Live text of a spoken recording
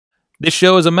This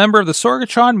show is a member of the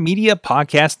Sorgatron Media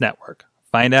Podcast Network.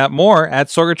 Find out more at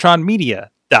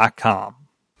sorgatronmedia.com.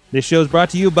 This show is brought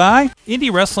to you by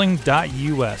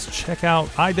IndieWrestling.us. Check out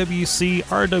IWC,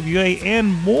 RWA,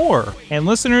 and more. And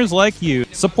listeners like you,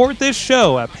 support this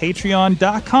show at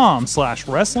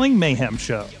Patreon.com/Wrestling Mayhem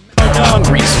Show.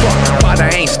 Hungry as fuck, but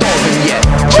I ain't starving yet.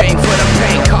 Chain for the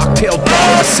pain, cocktail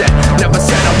bottle set. Never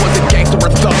said I was a gangster or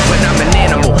thug, but I'm an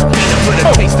animal. Beating for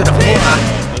the taste of the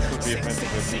blood.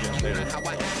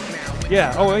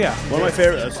 Yeah, oh yeah. One of my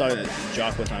favorite, I was talking to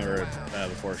Jock one time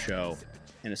before a show,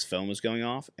 and his phone was going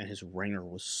off, and his ringer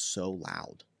was so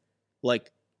loud. Like,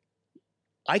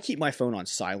 I keep my phone on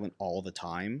silent all the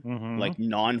time, like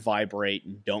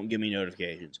non-vibrate, don't give me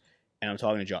notifications. And I'm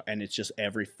talking to Jock, and it's just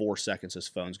every 4 seconds his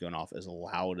phone's going off as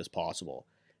loud as possible.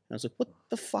 And I was like, what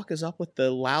the fuck is up with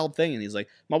the loud thing? And he's like,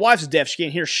 my wife's deaf, she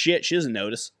can't hear shit, she doesn't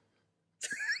notice.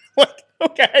 Like,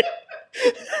 okay.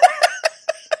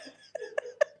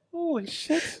 Holy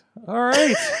shit. All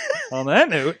right. On that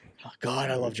note. Oh,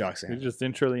 God, I love Jock Sam. You just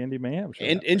intro the Indie Mayhem Show.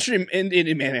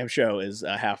 Indie Mayhem Show is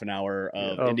a half an hour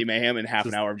of Indie Mayhem and half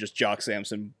an hour of just Jock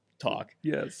Samson talk.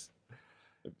 Yes.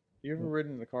 You ever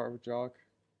ridden in the car with Jock?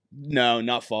 No,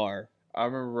 not far. I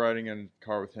remember riding in a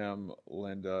car with him,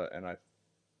 Linda, and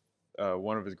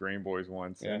one of his Green Boys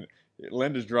once. Yeah. And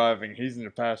Linda's driving. He's in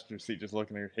the passenger seat just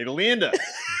looking at her. Hey, Linda.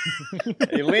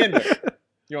 Hey, Linda.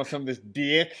 You want some of this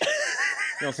dick?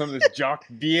 You want some of this Jock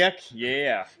dick?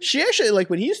 Yeah. She actually, like,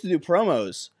 when he used to do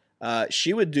promos,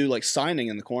 she would do, like, signing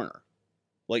in the corner.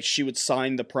 Like, she would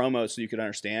sign the promo so you could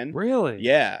understand. Really?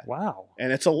 Yeah. Wow.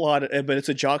 And it's a lot, but it's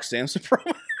a Jock Samson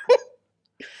promo.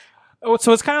 Oh,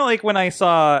 so it's kind of like when I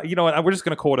saw, you know what, we're just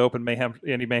going to cold open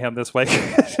Indie Mayhem this way.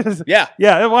 Yeah.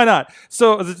 Yeah, why not?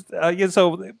 So,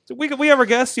 so we have our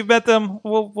guests, you've met them,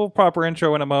 we'll proper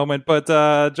intro in a moment, but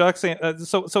Jock so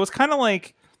it's kind of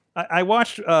like, I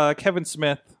watched Kevin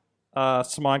Smith,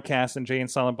 Smodcast, and Jay and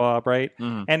Silent Bob, right?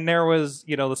 Mm-hmm. And there was,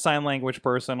 the sign language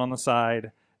person on the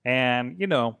side, and,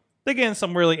 they get in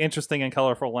some really interesting and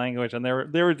colorful language, and they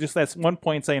were just at one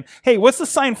point saying, "Hey, what's the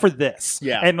sign for this?"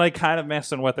 Yeah, and like kind of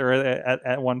messing with her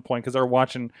at one point because they're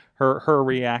watching her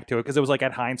react to it because it was like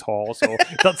at Heinz Hall, so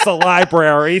that's the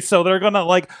library, so they're gonna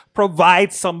like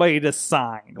provide somebody to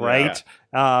sign, right?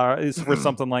 Is for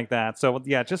something like that. So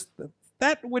yeah, just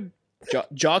that would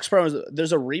Jock's promos.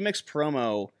 There's a remix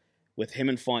promo with him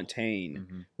and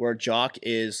Fontaine where Jock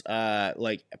is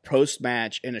like post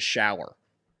match in a shower.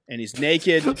 And he's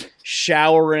naked,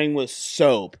 showering with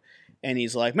soap. And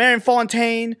he's like, "Man,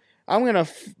 Fontaine, I'm going to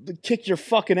kick your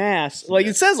fucking ass." Like,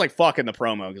 it says, like, fuck in the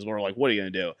promo, because we're like, what are you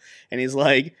going to do? And he's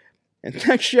like, "And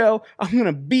next show, I'm going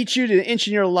to beat you to an inch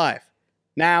in your life.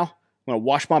 Now, I'm going to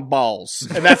wash my balls."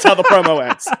 And that's how the promo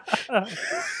ends.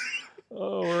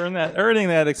 Oh, we're earning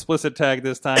that explicit tag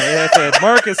this time. It said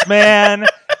Marcus Mann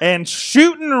and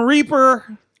Shooting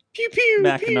Reaper. Pew, pew,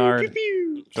 McInard. pew, pew,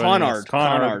 pew. Conard.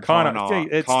 Okay,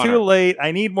 it's too late.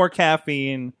 I need more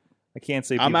caffeine. I can't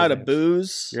say. I'm out of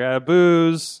booze. You're out of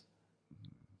booze.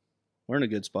 We're in a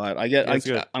good spot.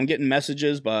 I'm getting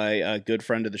messages by a good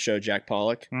friend of the show, Jack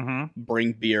Pollock.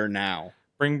 Bring beer now.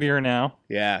 Bring beer now.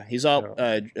 Yeah, he's out.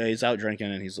 He's out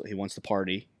drinking, and he wants to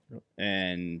party,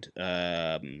 and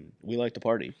we like to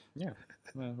party. Yeah,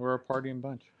 we're a partying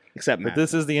bunch. Except Matt. But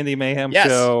this is the Indie Mayhem Yes,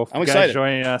 Show. I'm excited. Guys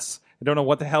joining us. I don't know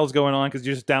what the hell's going on because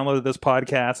you just downloaded this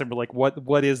podcast and we're like,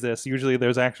 what is this? Usually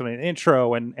there's actually an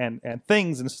intro and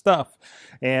things and stuff.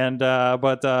 And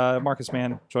but Marcus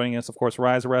Mann joining us, of course,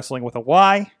 Rise Wrestling with a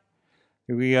Y.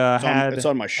 We it's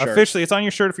on my shirt. Officially, it's on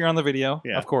your shirt if you're on the video,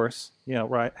 yeah. Of course.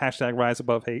 Right. # Rise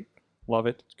Above Hate. Love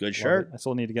it. Good shirt. I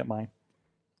still need to get mine.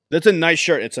 That's a nice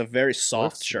shirt. It's a very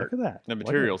soft shirt. Look at that. The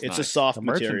material's It's nice. a soft The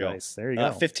material. There you go.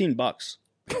 $15.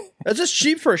 That's just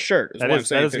cheap for a shirt. That is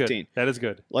 15. good. That is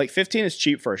good. Like 15 is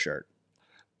cheap for a shirt.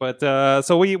 But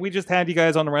so we just had you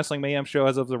guys on the Wrestling Mayhem Show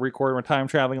as of the recording. We're time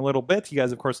traveling a little bit. You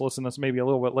guys, of course, listen to us maybe a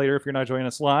little bit later if you're not joining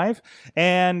us live.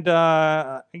 And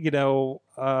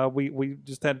we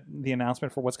just had the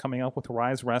announcement for what's coming up with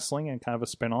Rise Wrestling and kind of a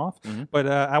spinoff. But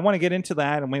I want to get into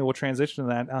that, and maybe we'll transition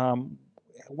to that.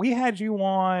 We had you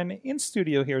on in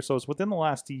studio here, so it's within the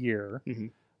last year.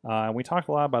 We talked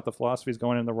a lot about the philosophies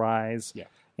going in the Rise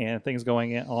and things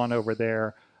going on over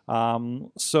there.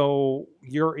 So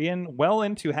you're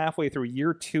into halfway through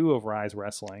year 2 of Rise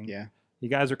Wrestling. Yeah. You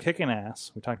guys are kicking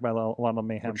ass. We talked about a lot of the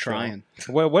Mayhem. We're trying.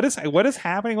 What is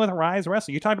happening with Rise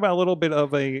Wrestling? You talked about a little bit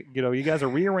of you guys are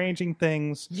rearranging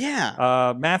things.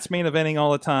 Yeah. Matt's main eventing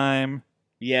all the time.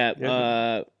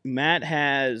 Yeah. Matt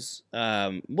has, one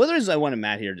of the reasons I wanted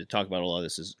Matt here to talk about all of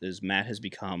this is Matt has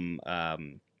become,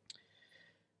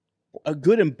 a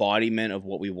good embodiment of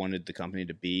what we wanted the company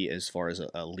to be as far as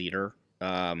a leader.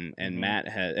 And Matt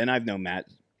had, and I've known Matt,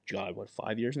 God, what,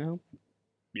 5 years now?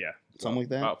 Yeah. Something like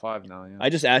that? About 5 now, yeah. I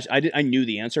just asked, I knew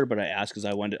the answer, but I asked because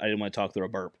I didn't want to talk through a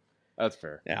burp. That's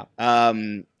fair. Yeah.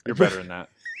 You're better than that.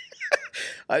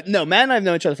 No, Matt and I have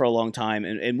known each other for a long time,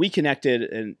 and we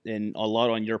connected in a lot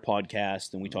on your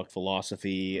podcast, and we talked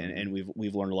philosophy, and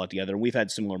we've learned a lot together, and we've had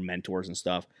similar mentors and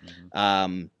stuff.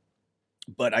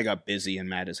 But I got busy, and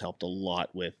Matt has helped a lot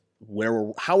with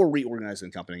how we're reorganizing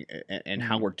the company and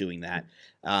how we're doing that.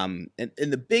 And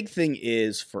the big thing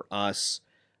is for us,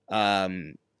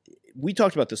 we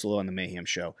talked about this a little on the Mayhem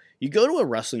show. You go to a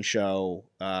wrestling show,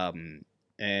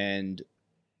 and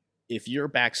if you're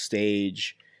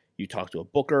backstage, you talk to a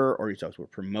booker or you talk to a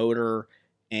promoter,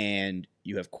 and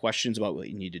you have questions about what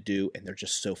you need to do, and they're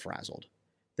just so frazzled.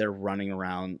 They're running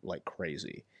around like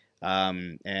crazy.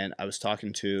 And I was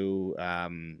talking to,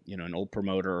 an old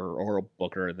promoter or a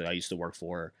booker that I used to work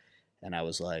for, and I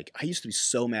was like, I used to be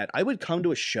so mad. I would come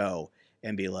to a show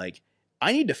and be like,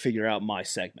 I need to figure out my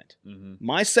segment.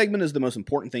 My segment is the most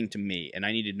important thing to me, and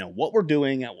I need to know what we're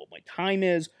doing, what my time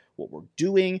is, what we're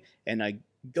doing, and I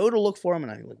go to look for him,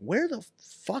 and I'm like, where the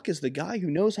fuck is the guy who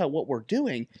knows what we're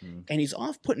doing? And he's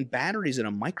off putting batteries in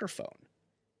a microphone.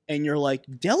 And you're like,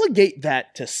 delegate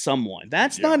that to someone.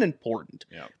 That's not important.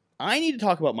 Yeah. I need to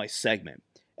talk about my segment.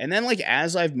 And then, like,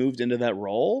 as I've moved into that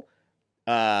role,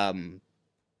 I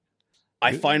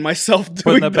find myself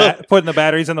doing putting the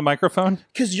batteries in the microphone.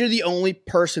 Because you're the only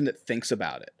person that thinks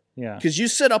about it. Yeah. Because you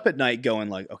sit up at night going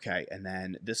like, okay, and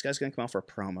then this guy's going to come out for a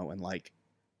promo, and like,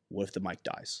 what if the mic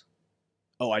dies?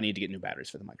 Oh, I need to get new batteries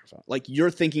for the microphone. Like,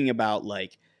 you're thinking about,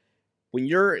 like, when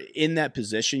you're in that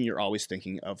position, you're always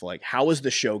thinking of, like, how is the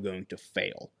show going to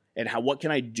fail? And what can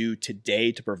I do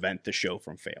today to prevent the show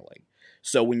from failing?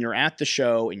 So when you're at the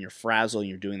show and you're frazzled and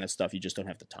you're doing that stuff, you just don't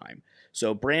have the time.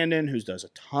 So Brandon, who does a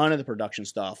ton of the production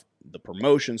stuff, the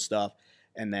promotion stuff,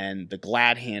 and then the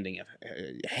glad handing of,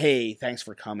 hey, thanks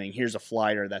for coming, here's a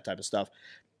flyer, that type of stuff.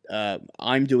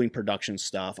 I'm doing production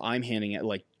stuff. I'm handing it,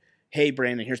 like, hey,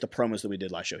 Brandon, here's the promos that we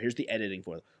did last show. Here's the editing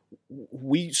for it.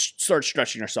 We start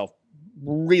stretching ourselves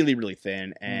really, really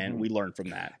thin, and we learn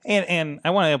from that. And I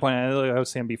want to point out, like I was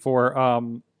saying before,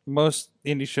 most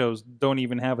indie shows don't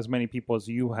even have as many people as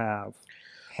you have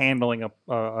handling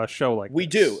a show like we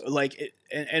this. do. Like,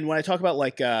 and when I talk about,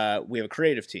 like, we have a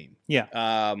creative team,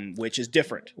 which is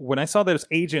different. When I saw there's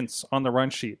agents on the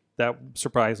run sheet, that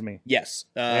surprised me. Yes,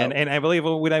 and I believe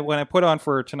when I put on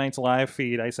for tonight's live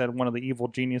feed, I said one of the evil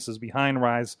geniuses behind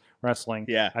Rise Wrestling.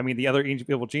 Yeah. I mean, the other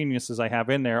evil geniuses I have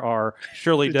in there are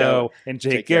Shirley Doe and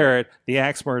Jake Garrett, the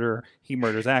axe murderer. He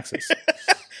murders axes.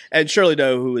 And Shirley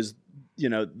Doe, who is,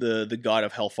 the god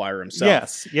of hellfire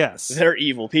himself. Yes. They're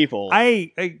evil people.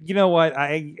 I you know what?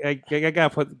 I gotta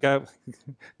put,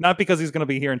 not because he's gonna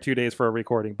be here in 2 days for a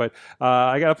recording, but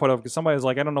I gotta put up because somebody was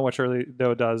like, I don't know what Shirley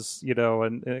Doe does,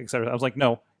 and et cetera. I was like,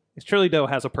 no, Shirley Doe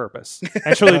has a purpose,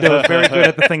 and Shirley Doe is very good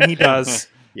at the thing he does.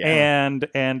 Yeah.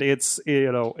 And it's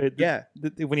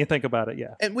when you think about it,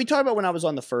 yeah. And we talked about when I was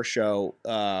on the first show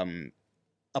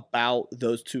about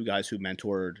those two guys who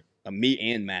mentored me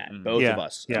and Matt, both of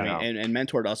us, and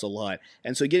mentored us a lot.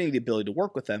 And so getting the ability to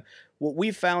work with them, what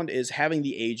we've found is having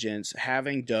the agents,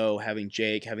 having Doe, having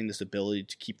Jake, having this ability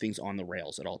to keep things on the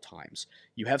rails at all times.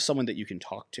 You have someone that you can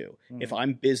talk to. If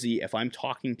I'm busy, if I'm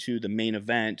talking to the main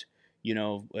event,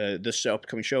 this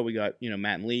upcoming show, we got,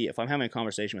 Matt and Lee. If I'm having a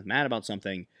conversation with Matt about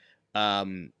something,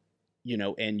 and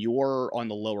you're on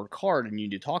the lower card and you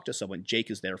need to talk to someone, Jake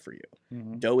is there for you.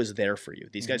 Doe is there for you.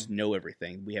 These guys know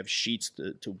everything. We have sheets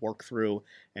to work through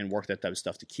and work that type of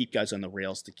stuff to keep guys on the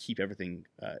rails, to keep everything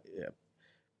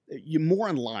you're more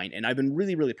in line. And I've been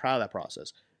really, really proud of that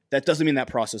process. That doesn't mean that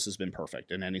process has been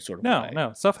perfect in any sort of way.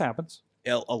 No, stuff happens.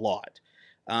 A lot.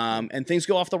 And things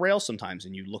go off the rails sometimes,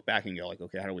 and you look back and go like,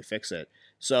 okay, how do we fix it?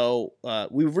 So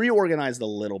we've reorganized a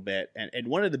little bit. And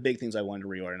one of the big things I wanted to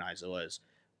reorganize was,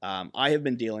 I have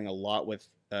been dealing a lot with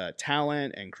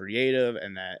talent and creative,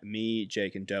 and that me,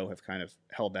 Jake, and Doe have kind of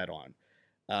held that on.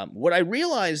 What I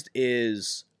realized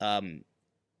is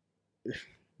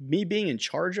me being in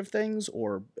charge of things,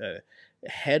 or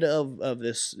head of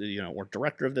this, or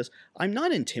director of this, I'm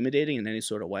not intimidating in any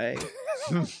sort of way.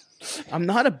 I'm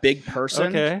not a big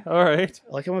person. Okay, all right.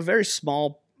 Like, I'm a very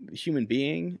small human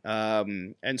being.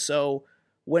 And so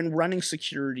when running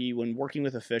security, when working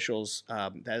with officials,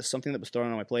 that is something that was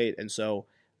thrown on my plate. And so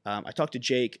I talked to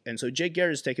Jake, and so Jake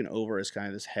Garrett has taken over as kind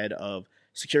of this head of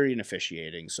security and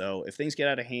officiating. So if things get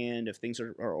out of hand, if things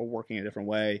are working a different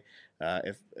way,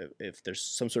 if there's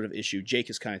some sort of issue, Jake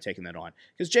has kind of taken that on.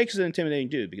 Because Jake is an intimidating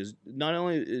dude, because not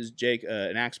only is Jake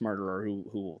an axe murderer who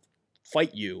will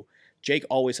fight you, Jake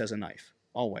always has a knife.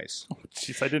 Always.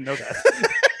 Jeez, I didn't know that.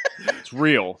 It's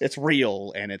real. It's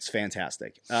real and it's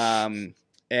fantastic.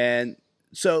 And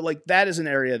so like that is an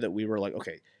area that we were like,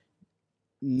 okay,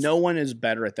 no one is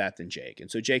better at that than Jake.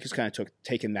 And so Jake has kind of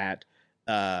taken that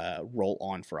role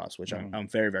on for us, which I'm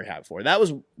very, very happy for. That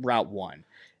was route one.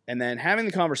 And then having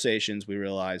the conversations, we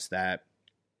realized that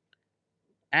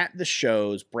at the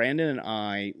shows, Brandon and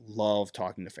I love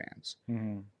talking to fans.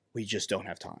 Mm-hmm. We just don't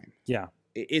have time. Yeah.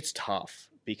 It's tough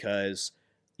because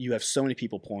you have so many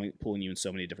people pulling you in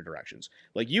so many different directions.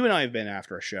 Like you and I have been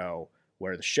after a show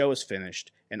where the show is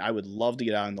finished and I would love to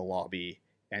get out in the lobby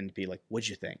and be like, what'd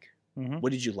you think? Mm-hmm.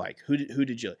 What did you like? Who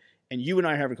did you? And you and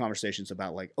I are having conversations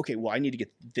about like, okay, well, I need to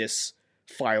get this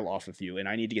file off of you, and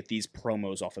I need to get these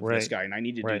promos off of this guy, and I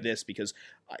need to do this because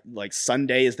like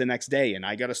Sunday is the next day, and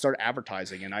I got to start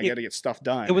advertising, and I got to get stuff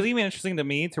done. It was even interesting to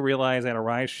me to realize at a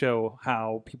Rise show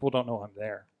how people don't know I'm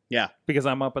there. Yeah, because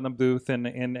I'm up in the booth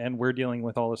and we're dealing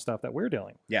with all the stuff that we're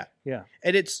dealing with. Yeah,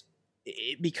 and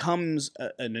it becomes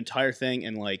an entire thing.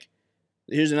 And like,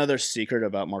 here's another secret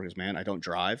about Marcus Mann: I don't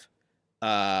drive.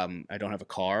 I don't have a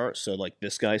car, so like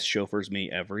this guy chauffeurs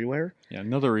me everywhere. Yeah,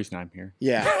 another reason I'm here.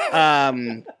 Yeah.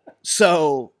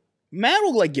 So Matt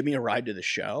will like give me a ride to the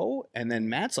show, and then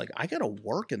Matt's like, I gotta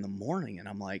work in the morning, and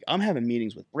I'm like, I'm having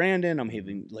meetings with Brandon, I'm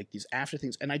having like these after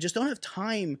things, and I just don't have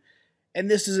time. And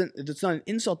it's not an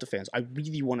insult to fans. I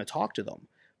really want to talk to them,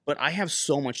 but I have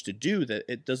so much to do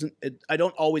that I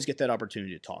don't always get that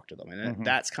opportunity to talk to them. And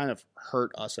that's kind of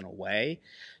hurt us in a way.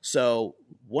 So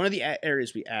one of the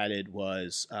areas we added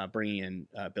was bringing in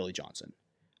Billy Johnson.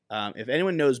 If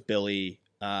anyone knows Billy,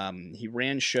 he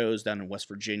ran shows down in West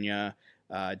Virginia,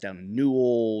 down in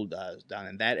Newell, down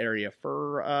in that area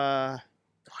for, God,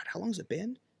 how long has it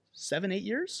been? 7-8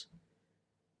 years?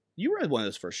 You were at one of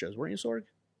those first shows, weren't you, Sorg?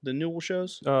 The Newell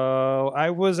shows? I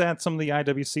was at some of the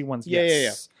IWC ones. Yeah.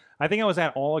 I think I was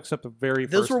at all except the very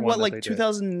Those first were one. what, that like they did.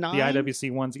 2009? The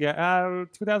IWC ones. Yeah,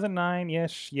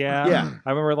 2009-ish. Yeah. Yeah. I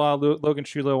remember a lot of Logan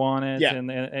Shulo on it. Yeah.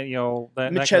 And you know,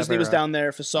 that Mitch kind of Chesley was era. down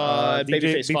there, Facade,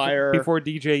 Babyface Fire. Before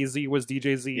DJ Z was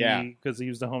DJ Z, Yeah. because he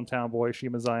was the hometown boy,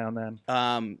 Shima Zion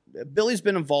then. Billy's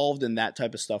been involved in that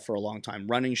type of stuff for a long time,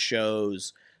 running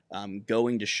shows,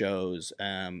 going to shows,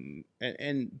 and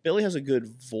Billy has a good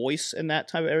voice in that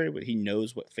type of area, but he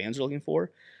knows what fans are looking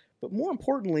for. But more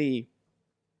importantly,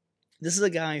 this is a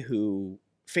guy who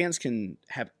fans can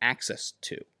have access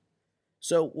to.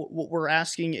 So what we're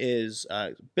asking is,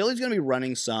 Billy's going to be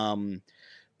running some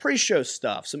pre-show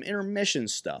stuff, some intermission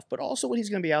stuff, but also what he's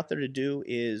going to be out there to do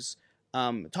is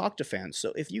talk to fans.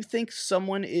 So if you think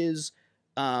someone is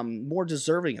more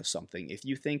deserving of something, if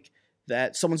you think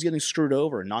that someone's getting screwed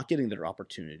over and not getting their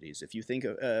opportunities, if you think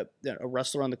a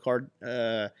wrestler on the card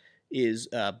is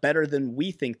better than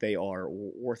we think they are,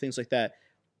 or things like that,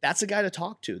 that's the guy to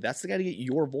talk to. That's the guy to get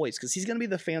your voice, because he's going to be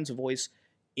the fan's voice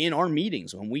in our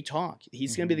meetings when we talk.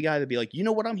 He's going to be the guy to be like, you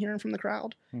know what I'm hearing from the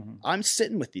crowd? I'm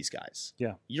sitting with these guys.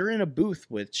 Yeah. You're in a booth,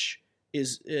 which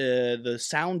is the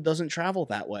sound doesn't travel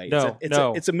that way. No,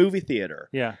 it's a movie theater.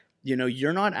 Yeah. You know,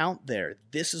 you're not out there.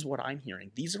 This is what I'm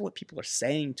hearing. These are what people are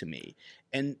saying to me.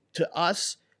 And to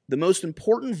us, the most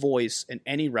important voice in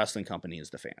any wrestling company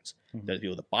is the fans. They're the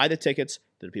people that buy the tickets.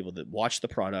 They're the people that watch the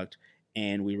product.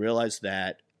 And we realized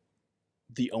that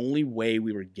the only way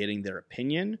we were getting their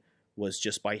opinion was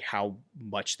just by how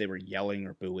much they were yelling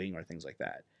or booing or things like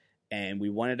that. And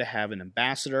we wanted to have an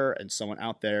ambassador and someone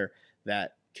out there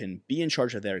that can be in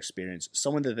charge of their experience,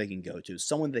 someone that they can go to,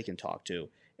 someone they can talk to,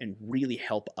 and really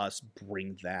help us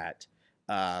bring that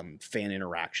fan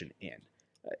interaction in.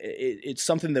 It's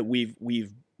something that we've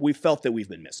felt that we've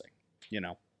been missing. You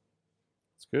know,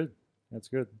 It's good. That's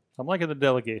good. I'm liking the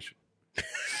delegation,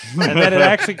 and then it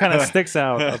actually kind of sticks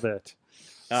out a bit.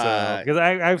 Because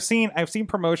I've seen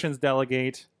promotions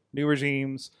delegate new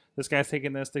regimes. This guy's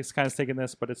taking this guy's taking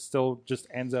this, but it still just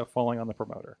ends up falling on the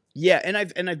promoter. Yeah, and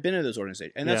I've been in those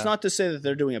organizations, and that's not to say that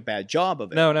they're doing a bad job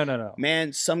of it. No.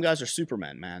 Man, some guys are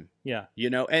Supermen, man. Yeah, You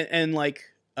know, and like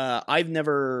I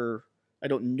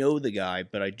don't know the guy,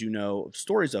 but I do know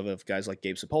stories of guys like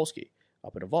Gabe Sapolsky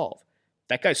up at Evolve.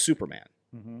 That guy's Superman.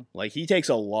 Like, he takes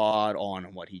a lot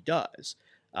on what he does.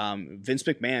 Vince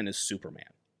McMahon is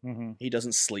Superman. He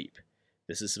doesn't sleep.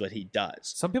 This is what he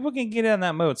does. Some people can get in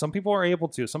that mode. Some people are able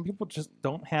to. Some people just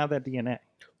don't have that DNA.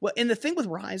 Well, and the thing with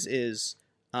Rise is,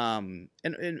 and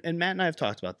Matt and I have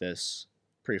talked about this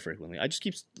pretty frequently. I just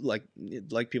keep like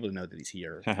people to know that he's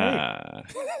here. Hey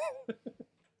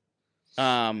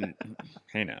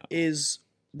now. Is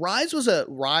Rise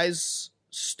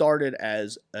started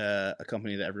as a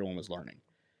company that everyone was learning.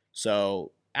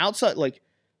 So outside, like,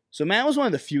 So Matt was one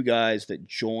of the few guys that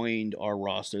joined our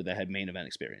roster that had main event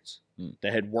experience,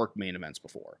 that had worked main events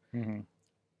before. Mm-hmm.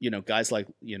 You know, guys like,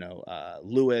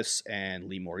 Lewis and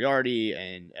Lee Moriarty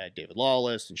and David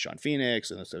Lawless and Sean Phoenix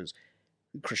and those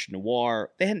Christian Noir,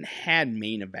 they hadn't had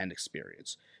main event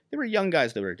experience. They were young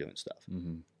guys that were doing stuff.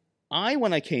 Mm-hmm.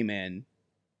 When I came in,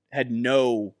 had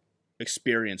no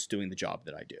experience doing the job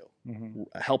that I do,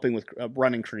 helping with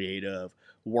running creative,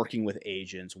 working with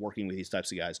agents, working with these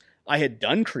types of guys. I had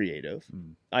done creative.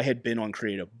 I had been on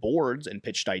creative boards and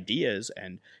pitched ideas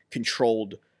and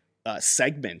controlled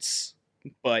segments,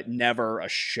 but never a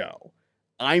show.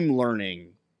 I'm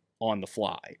learning on the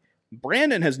fly.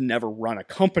 Brandon has never run a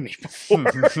company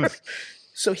before.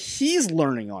 So he's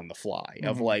learning on the fly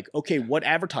of like, okay, what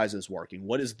advertising is working?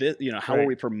 What is this? How are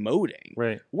we promoting?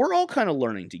 Right. We're all kind of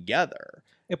learning together.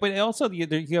 Yeah, but also you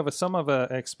have some of a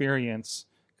experience,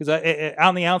 because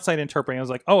on the outside interpreting, I was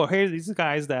like, oh, hey, these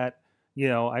guys that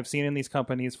I've seen in these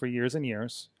companies for years and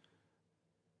years,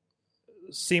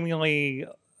 seemingly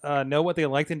know what they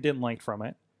liked and didn't like from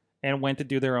it, and went to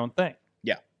do their own thing.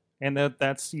 Yeah, and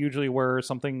that's usually where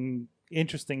something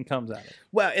interesting comes out of it.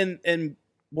 Well, and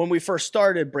when we first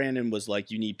started, Brandon was like,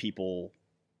 we need people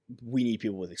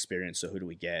with experience, so who do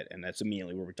we get? And that's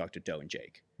immediately where we talked to Doe and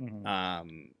Jake.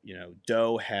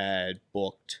 Doe had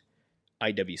booked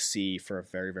IWC for a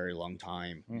very, very long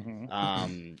time.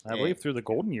 I believe through the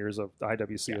golden years of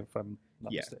IWC, if I'm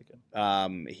not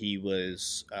mistaken. He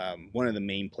was one of the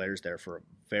main players there for a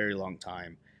very long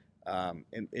time.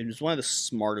 And it was one of the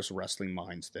smartest wrestling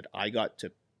minds that I got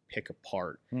to pick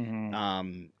apart.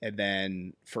 And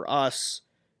then for us,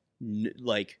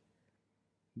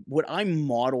 what I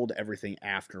modeled everything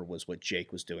after was what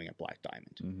Jake was doing at Black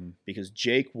Diamond, because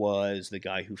Jake was the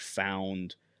guy who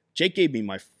Jake gave me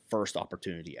my first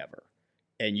opportunity ever.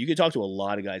 And you can talk to a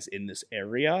lot of guys in this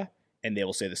area and they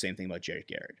will say the same thing about Jake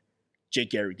Garrett. Jake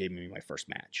Garrett gave me my first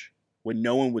match. When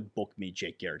no one would book me,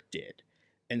 Jake Garrett did.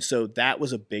 And so that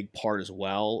was a big part as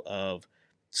well of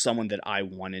someone that I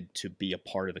wanted to be a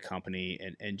part of the company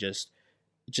and just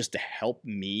to help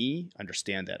me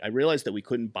understand that. I realized that we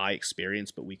couldn't buy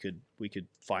experience, but we could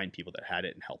find people that had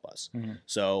it and help us.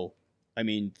 So, I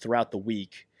mean, throughout the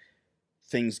week,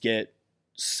 things get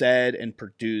said and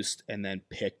produced and then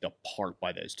picked apart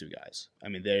by those two guys. I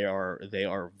mean, they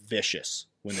are vicious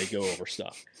when they go over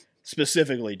stuff.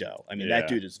 Specifically Doe. I mean, that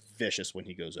dude is vicious when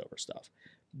he goes over stuff.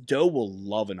 Doe will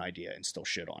love an idea and still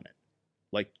shit on it,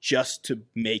 like just to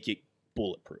make it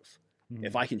bulletproof.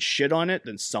 If I can shit on it,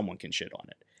 then someone can shit on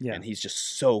it. Yeah. And he's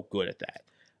just so good at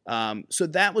that. So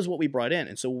that was what we brought in.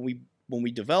 And so when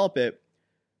we develop it,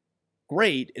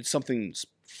 great, it's something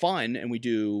fun, and we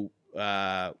do.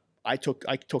 I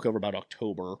took over about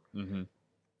October.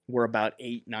 We're about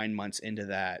 8-9 months into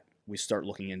that. We start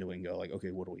looking into it and go like,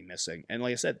 okay, what are we missing? And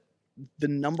like I said, the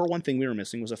number one thing we were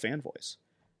missing was a fan voice.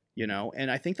 And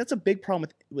I think that's a big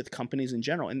problem with companies in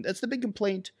general, and that's the big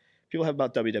complaint people have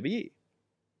about WWE.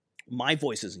 My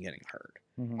voice isn't getting heard.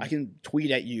 I can tweet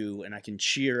at you and I can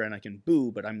cheer and I can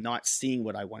boo, but I'm not seeing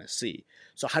what I want to see.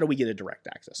 So how do we get a direct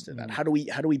access to that? How do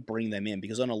we bring them in?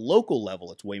 Because on a local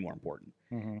level, it's way more important.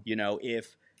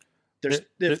 If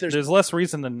there's less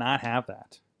reason to not have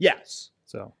that. Yes.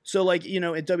 So like,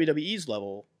 at WWE's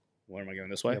level, where am I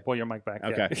going this way? Yeah, pull your mic back.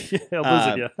 Okay.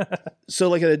 I'll lose it, So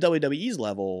like at a WWE's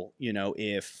level,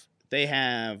 if they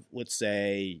have, let's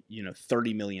say,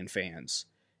 30 million fans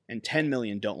and 10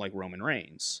 million don't like Roman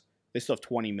Reigns, they still have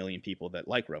 20 million people that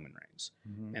like Roman Reigns,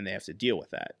 and they have to deal with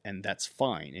that, and that's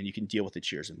fine, and you can deal with the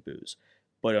cheers and boos.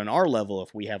 But on our level,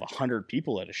 if we have 100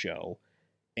 people at a show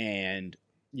and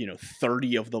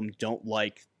 30 of them don't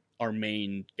like our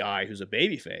main guy who's a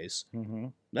babyface,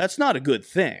 that's not a good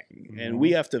thing. And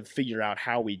we have to figure out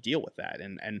how we deal with that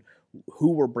and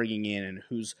who we're bringing in and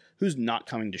who's not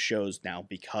coming to shows now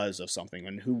because of something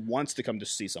and who wants to come to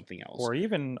see something else. Or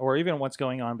even what's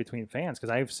going on between fans.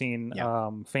 Because I've seen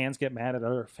fans get mad at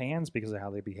other fans because of how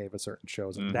they behave at certain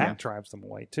shows. And that drives them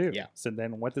away too. Yeah. So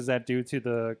then what does that do to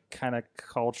the kind of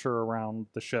culture around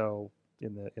the show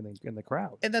in the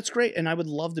crowd? And that's great. And I would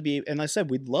love to be, and I said,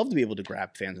 we'd love to be able to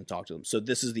grab fans and talk to them. So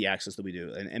this is the access that we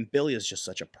do. And Billy is just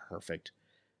such a perfect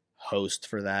host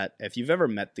for that. If you've ever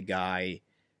met the guy,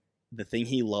 the thing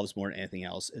he loves more than anything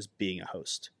else is being a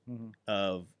host,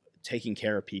 of taking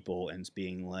care of people and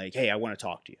being like, hey, I want to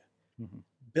talk to you.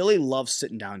 Billy loves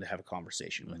sitting down to have a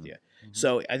conversation with you.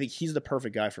 So I think he's the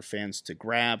perfect guy for fans to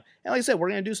grab. And like I said, we're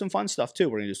going to do some fun stuff too.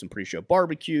 We're going to do some pre-show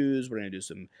barbecues. We're going to do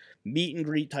some meet and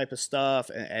greet type of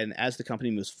stuff. And as the company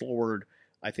moves forward,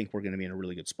 I think we're going to be in a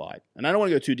really good spot. And I don't want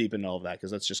to go too deep into all of that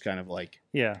because that's just kind of like...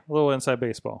 Yeah, a little inside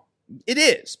baseball. It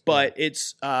is, but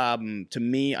it's, to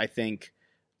me, I think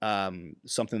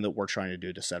something that we're trying to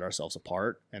do to set ourselves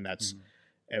apart, and that's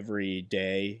every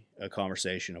day a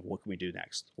conversation of what can we do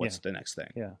next? What's the next thing?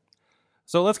 Yeah.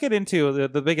 So let's get into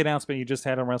the big announcement you just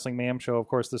had on Wrestling Mayhem Show. Of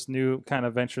course, this new kind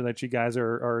of venture that you guys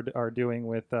are doing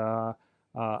with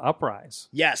Uprise.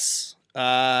 Yes.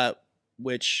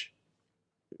 Which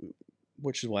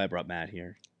is why I brought Matt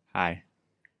here. Hi.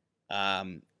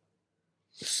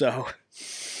 So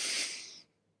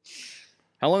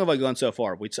how long have I gone so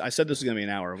far? I said this was going to be an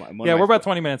hour. We're about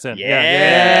 20 minutes in.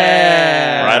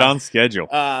 Yeah. Right on schedule.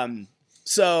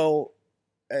 So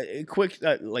quick,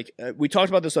 we talked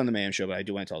about this on the Mayhem Show, but I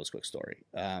do want to tell this quick story.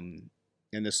 And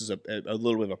this is a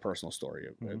little bit of a personal story,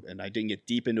 and I didn't get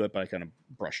deep into it, but I kind of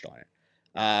brushed on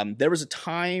it. There was a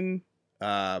time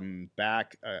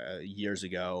back years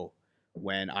ago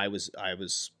when I was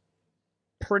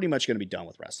pretty much going to be done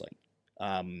with wrestling.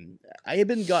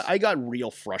 I got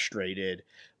real frustrated,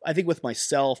 I think with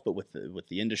myself, but with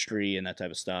the industry and that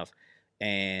type of stuff.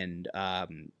 And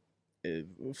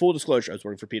full disclosure, I was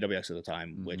working for PWX at the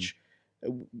time, which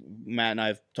Matt and I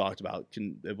have talked about.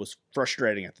 It was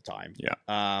frustrating at the time.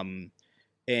 Yeah.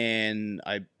 And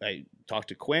I talked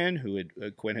to Quinn,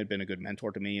 Quinn had been a good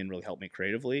mentor to me and really helped me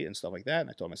creatively and stuff like that. And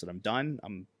I told him, I said, I'm done.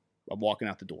 I'm walking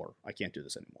out the door. I can't do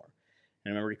this anymore.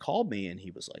 And I remember he called me and he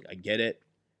was like, I get it.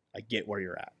 I get where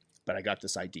you're at, but I got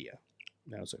this idea.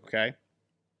 And I was like, okay.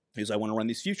 He goes, I want to run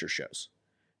these future shows.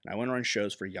 And I want to run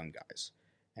shows for young guys.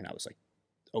 And I was like,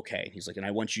 okay. And he's like, and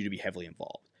I want you to be heavily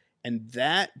involved. And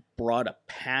that brought a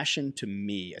passion to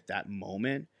me at that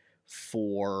moment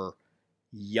for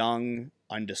young,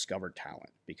 undiscovered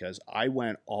talent, because I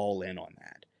went all in on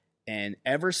that. And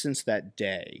ever since that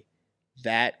day,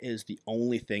 that is the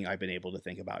only thing I've been able to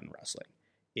think about in wrestling,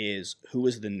 is who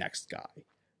is the next guy?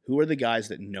 Who are the guys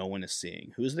that no one is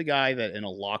seeing? Who's the guy that in a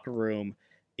locker room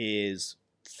is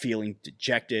feeling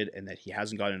dejected and that he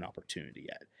hasn't got an opportunity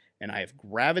yet? And I have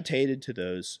gravitated to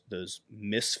those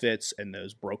misfits and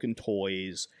those broken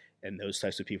toys and those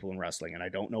types of people in wrestling. And I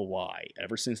don't know why.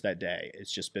 Ever since that day,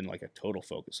 it's just been like a total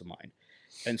focus of mine.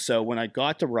 And so when I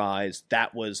got to Rise,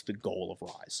 that was the goal of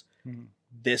Rise. Mm-hmm.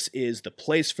 This is the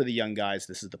place for the young guys.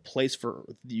 This is the place for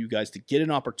you guys to get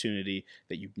an opportunity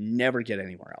that you never get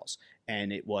anywhere else.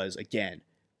 And it was, again,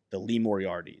 the Lee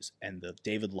Moriartys and the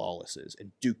David Lawlesses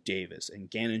and Duke Davis and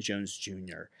Gannon Jones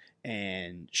Jr.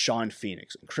 and Sean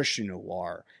Phoenix and Christian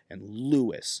Noir and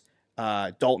Lewis,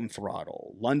 Dalton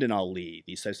Throttle, London Ali,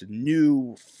 these types of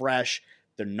new, fresh,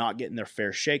 they're not getting their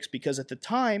fair shakes because at the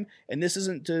time, and this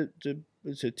isn't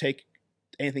to take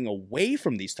anything away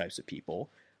from these types of people,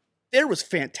 there was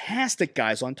fantastic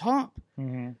guys on top.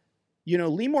 Mm-hmm.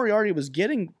 Lee Moriarty was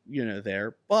getting,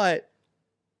 there, but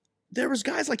there was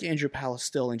guys like Andrew Palace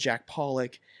still and Jack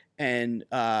Pollock and,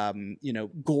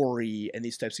 Gory and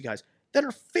these types of guys that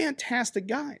are fantastic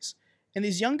guys. And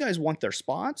these young guys want their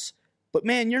spots, but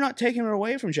man, you're not taking it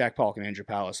away from Jack Pollock and Andrew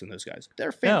Palace and those guys.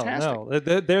 They're fantastic. No.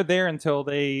 They're there until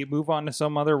they move on to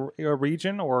some other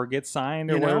region or get signed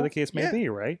or whatever the case may be,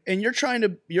 right? And you're trying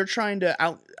to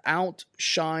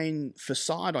outshine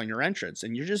Facade on your entrance,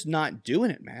 and you're just not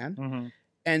doing it, man. Mm-hmm.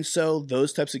 And so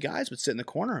those types of guys would sit in the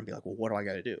corner and be like, well, what do I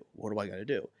got to do? What do I got to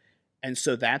do? And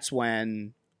so that's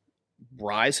when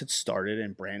Rise had started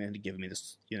and Brandon had given me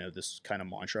this, this kind of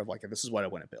mantra of like, this is what I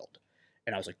want to build.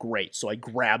 And I was like, great. So I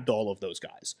grabbed all of those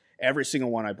guys. Every single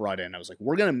one I brought in, I was like,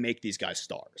 we're going to make these guys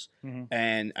stars. Mm-hmm.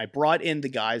 And I brought in the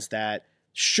guys that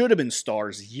should have been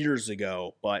stars years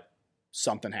ago, but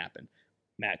something happened.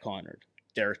 Matt Conard,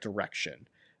 Derek Direction,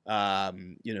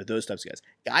 those types of guys.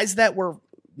 Guys that were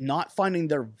not finding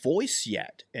their voice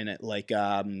yet in it, like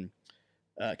Calvin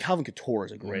Couture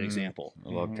is a great example. I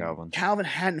love Calvin. Calvin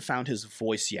hadn't found his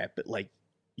voice yet, but like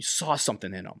you saw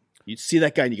something in him. You'd see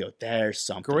that guy and you go, there's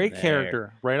something great there.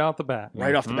 Character right off the bat.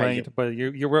 Right off the bat. Right, but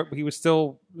he was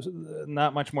still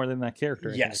not much more than that character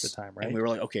at the time, right? And we were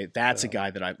like, okay, that's a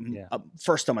guy that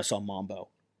first time I saw Mambo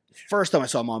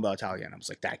Italian, I was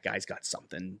like, that guy's got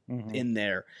something in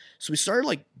there. So we started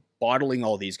like bottling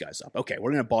all these guys up. Okay,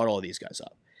 we're going to bottle all these guys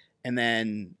up. And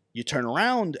then you turn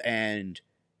around and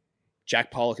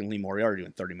Jack Pollock and Lee Moriarty are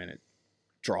doing 30-minute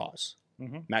draws.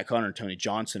 Mm-hmm. Matt Conard and Tony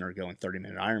Johnson are going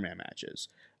 30-minute Ironman matches.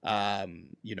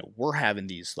 We're having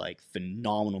these like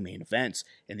phenomenal main events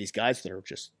and these guys that are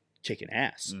just kicking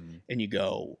ass. Mm-hmm. And you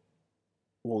go,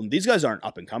 well, these guys aren't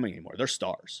up and coming anymore. They're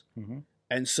stars. Mm-hmm.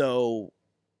 And so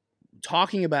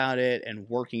talking about it and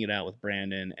working it out with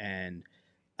Brandon, and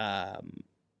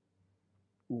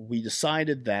we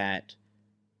decided that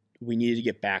we needed to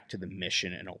get back to the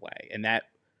mission in a way. And that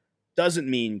doesn't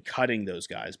mean cutting those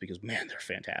guys because, man, they're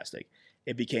fantastic.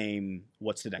 It became,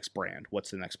 what's the next brand? What's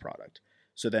the next product?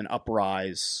 So then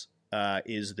Uprise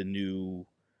is the new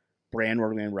brand we're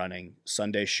going to be running.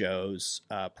 Sunday shows,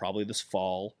 probably this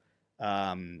fall.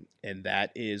 And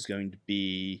that is going to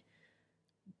be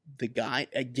the guy,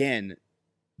 again,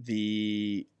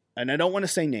 and I don't want to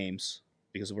say names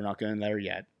because we're not going there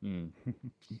yet,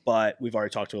 but we've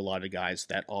already talked to a lot of guys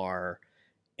that are,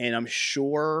 and I'm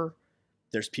sure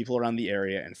there's people around the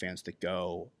area and fans that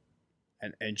go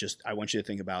and just, I want you to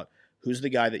think about who's the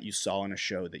guy that you saw in a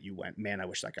show that you went, man, I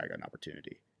wish that guy got an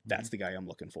opportunity. That's the guy I'm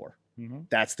looking for.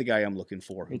 That's the guy I'm looking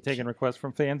for. You taking requests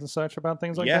from fans and such about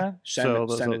things like yeah, that?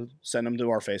 Send them to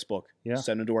our Facebook. Yeah.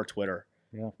 Send them to our Twitter.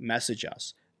 Yeah. Message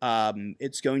us.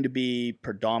 It's going to be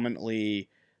predominantly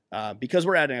because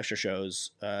we're adding extra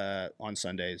shows on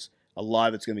Sundays. A lot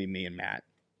of it's going to be me and Matt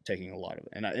taking a lot of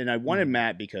it, and I wanted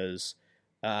Matt because,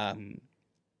 and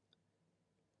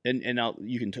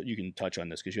you can touch on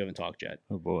this because you haven't talked yet.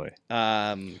 Oh boy.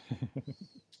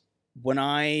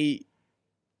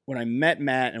 When I met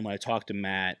Matt and when I talked to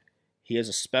Matt, he has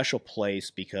a special place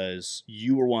because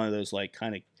you were one of those like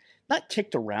kind of not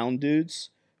kicked around dudes,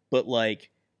 but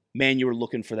like, man, you were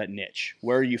looking for that niche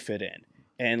where you fit in.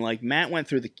 And like Matt went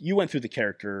through the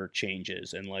character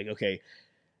changes and like, okay,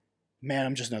 man,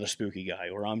 I'm just another spooky guy,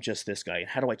 or I'm just this guy.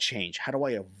 How do I change? How do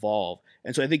I evolve?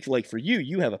 And so I think like for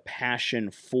you have a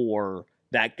passion for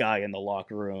that guy in the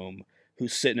locker room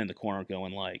who's sitting in the corner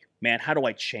going like, man, how do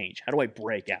I change? How do I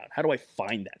break out? How do I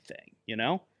find that thing? You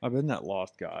know? I've been that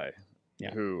lost guy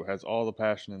Yeah. who has all the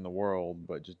passion in the world,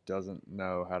 but just doesn't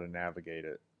know how to navigate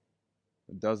it.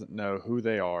 Doesn't know who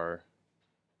they are,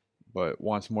 but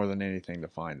wants more than anything to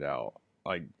find out.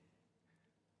 Like,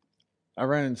 I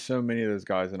ran into so many of those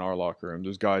guys in our locker room,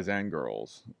 those guys and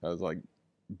girls. I was like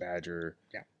Badger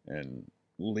and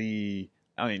Lee.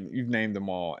 I mean, you've named them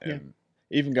all. And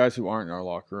even guys who aren't in our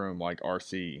locker room, like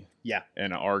RC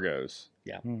and Argos.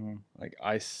 Yeah. Like,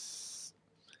 I've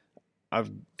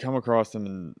come across them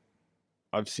and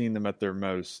I've seen them at their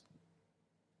most,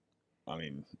 I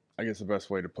mean, I guess the best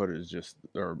way to put it is just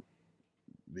they're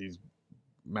these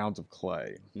mounds of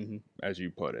clay, as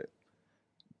you put it.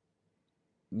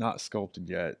 Not sculpted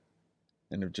yet,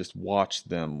 and have just watched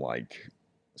them like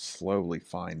slowly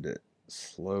find it,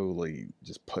 slowly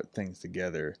just put things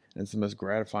together. And it's the most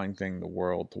gratifying thing in the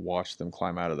world to watch them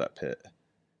climb out of that pit,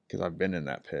 because I've been in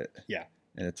that pit. Yeah.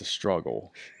 And it's a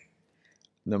struggle.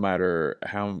 No matter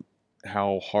how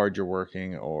hard you're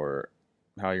working or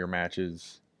how your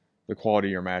matches, the quality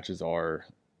of your matches are,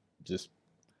 just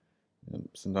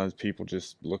sometimes people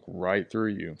just look right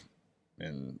through you,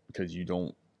 and because you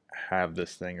don't have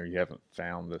this thing or you haven't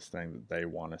found this thing that they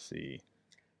want to see.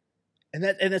 And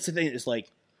that's the thing is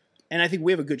like, and I think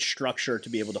we have a good structure to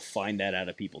be able to find that out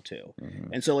of people too.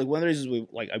 And so like one of the reasons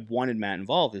I wanted Matt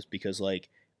involved is because like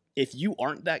if you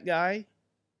aren't that guy,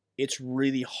 it's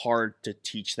really hard to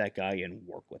teach that guy and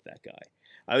work with that guy.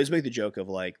 I always make the joke of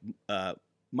like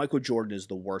Michael Jordan is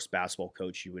the worst basketball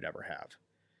coach you would ever have,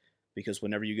 because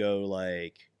whenever you go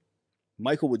like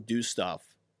Michael would do stuff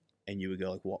and you would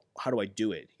go like, well, how do I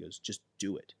do it? He goes, just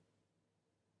do it.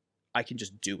 I can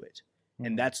just do it.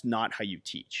 And that's not how you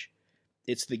teach.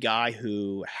 It's the guy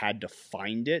who had to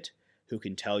find it who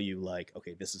can tell you like,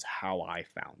 okay, this is how I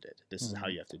found it. This is how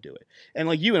you have to do it. And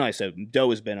like you and I said,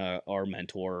 Doe has been our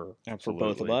mentor for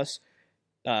both of us.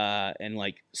 And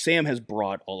like Sam has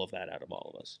brought all of that out of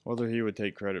all of us. Whether he would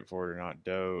take credit for it or not,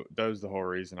 Doe's the whole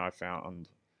reason I found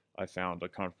a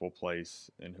comfortable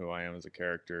place in who I am as a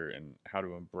character and how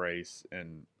to embrace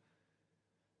and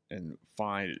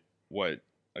find what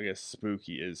I guess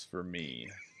spooky is for me.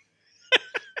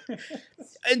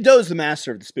 And Doe's the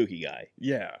master of the spooky guy.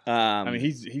 Yeah. I mean,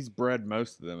 he's bred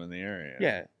most of them in the area.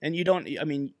 Yeah. And you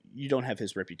don't have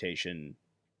his reputation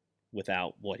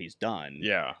without what he's done.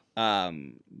 Yeah.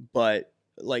 But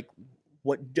like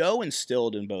what Doe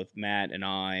instilled in both Matt and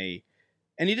I,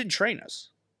 and he didn't train us.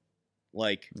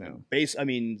 Like, no.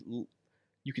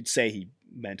 You could say he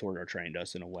mentored or trained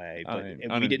us in a way, but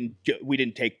we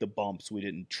didn't take the bumps. We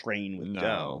didn't train with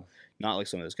Doe, not like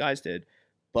some of those guys did.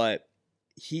 But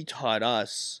he taught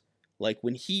us, like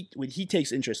when he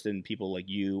takes interest in people like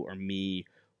you or me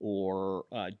or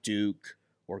Duke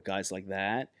or guys like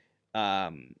that.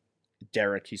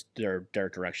 Derek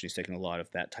Direction, he's taking a lot of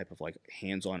that type of like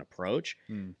hands-on approach.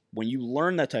 When you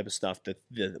learn that type of stuff, the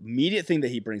immediate thing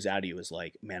that he brings out of you is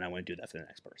like, man, I want to do that for the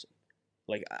next person.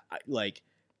 Like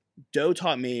Doe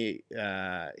taught me,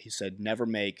 he said, never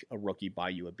make a rookie buy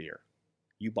you a beer.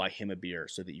 You buy him a beer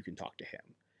so that you can talk to him.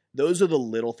 Those are the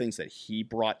little things that he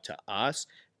brought to us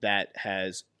that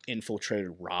has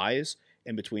infiltrated Rise,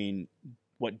 in between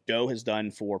what Doe has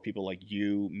done for people like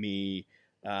you, me,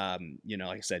 like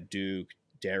I said, Duke,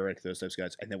 Derek, those types of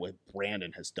guys, and then what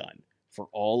Brandon has done for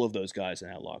all of those guys in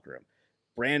that locker room.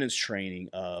 Brandon's training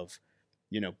of,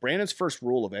 Brandon's first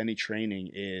rule of any training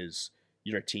is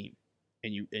you're a team,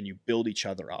 and you build each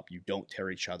other up. You don't tear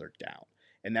each other down.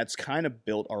 And that's kind of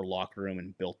built our locker room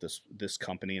and built this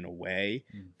company in a way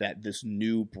that this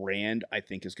new brand, I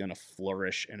think, is going to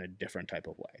flourish in a different type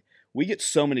of way. We get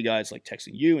so many guys like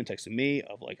texting you and texting me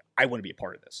of like, I want to be a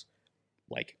part of this.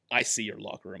 Like, I see your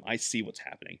locker room. I see what's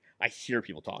happening. I hear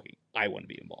people talking. I want to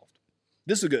be involved.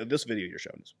 This is good. This video you're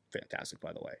showing is fantastic,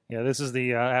 by the way. Yeah, this is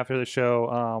the after the show,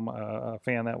 a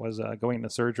fan that was going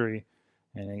into surgery,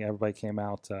 and everybody came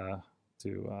out to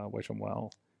wish him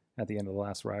well at the end of the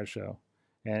last Rise show.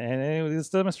 And this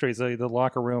demonstrates the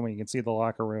locker room, and you can see the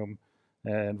locker room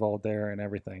involved there and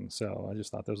everything. So I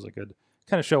just thought this was a good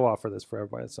kind of show off for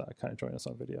everybody that's kind of joining us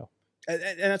on video.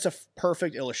 And that's a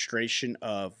perfect illustration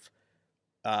of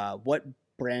what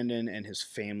Brandon and his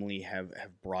family have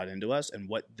brought into us, and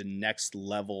what the next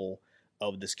level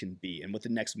of this can be, and what the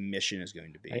next mission is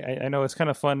going to be. I know it's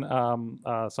kind of fun.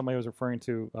 Somebody was referring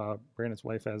to Brandon's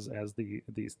wife as the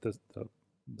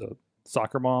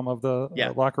soccer mom of the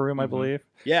locker room, I believe.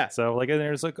 Yeah. So like,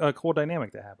 there's a cool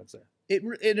dynamic that happens there.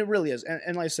 It really is,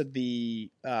 and like I said, the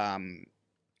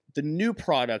new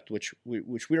product, which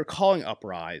we are calling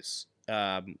Uprise,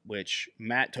 which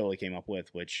Matt totally came up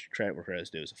with, which credit where credit's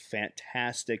due, is a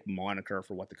fantastic moniker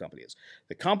for what the company is.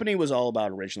 The company was all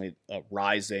about originally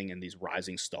rising and these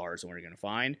rising stars, and what you're going to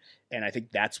find, and I think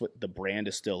that's what the brand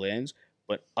is still in.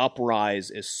 But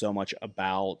Uprise is so much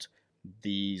about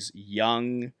these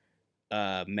young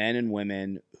men and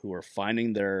women who are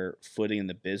finding their footing in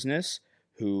the business,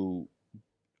 who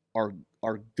are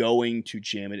going to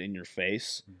jam it in your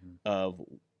face of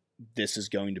this is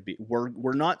going to be,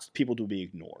 we're not people to be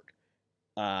ignored.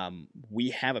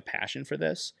 We have a passion for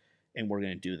this, and we're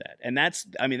going to do that. And that's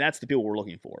the people we're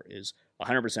looking for, is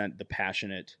 100% the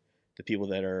passionate, the people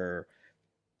that are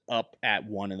up at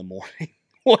 1 a.m.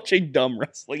 watching dumb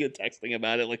wrestling and texting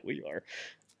about it like we are.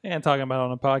 And talking about it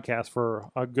on a podcast for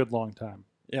a good long time.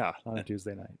 Yeah. On a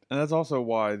Tuesday night. And that's also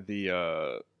why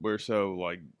we're so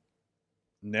like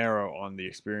narrow on the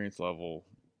experience level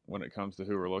when it comes to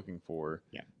who we're looking for.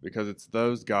 Yeah. Because it's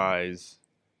those guys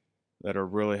that are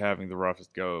really having the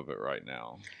roughest go of it right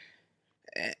now.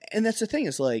 And that's the thing,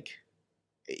 is like,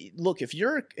 look, if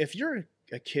you're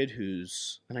a kid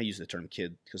who's, and I use the term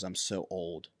kid because I'm so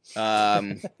old.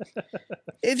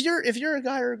 If you're a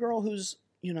guy or a girl who's,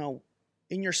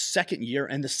 in your second year,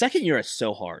 and the second year is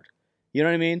so hard. You know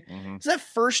what I mean? Mm-hmm. So that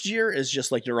first year is just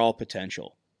like you're all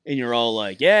potential. And you're all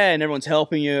like, yeah, and everyone's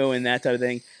helping you and that type of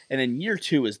thing. And then year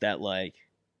 2 is that like,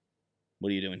 what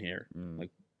are you doing here?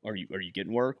 Like, are you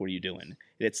getting work? What are you doing?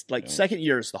 It's like second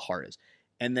year is the hardest.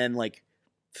 And then like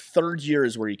third year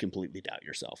is where you completely doubt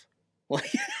yourself. Like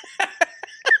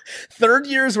third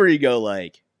year is where you go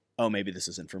like, oh, maybe this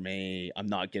isn't for me. I'm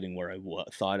not getting where I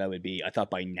thought I would be. I thought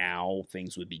by now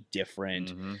things would be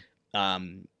different.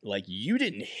 Mm-hmm. Like you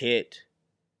didn't hit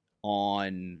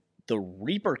on the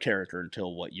Reaper character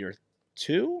until what, year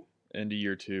 2? Into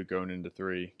year 2, going into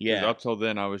 3. Yeah. Up till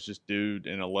then, I was just dude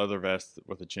in a leather vest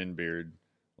with a chin beard,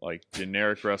 like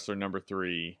generic wrestler number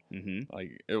 3. Mm-hmm.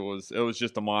 Like it was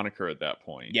just a moniker at that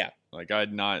point. Yeah. Like I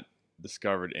had not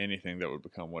discovered anything that would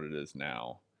become what it is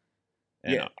now.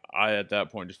 And I at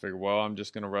that point just figured, well, I'm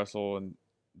just going to wrestle in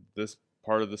this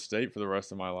part of the state for the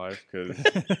rest of my life, because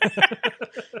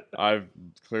I've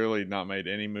clearly not made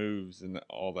any moves in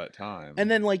all that time.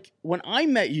 And then, like, when I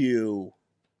met you,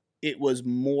 it was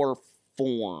more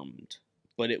formed,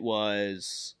 but it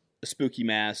was a spooky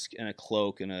mask and a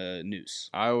cloak and a noose.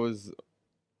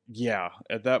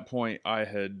 At that point, I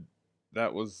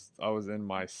was in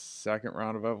my second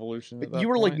round of evolution. But you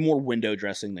were like more window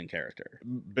dressing than character.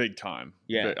 Big time.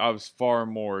 Yeah. I was far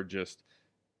more just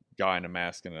guy in a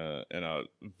mask and a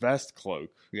vest cloak.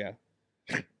 Yeah.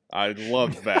 I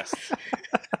loved vests.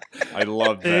 I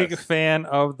loved big vests. fan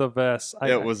of the vest.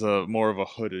 It was more of a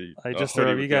hoodie. I just threw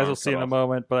up. You guys will see in a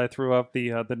moment, but I threw up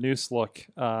the noose look.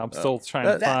 I'm still trying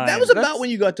to find. That was about when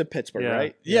you got to Pittsburgh,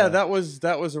 right? Yeah, that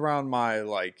was around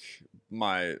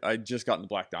I just got into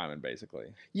Black Diamond, basically.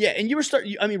 Yeah, and you were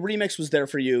Remix was there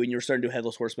for you, and you were starting to do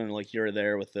Headless Horseman, and like you were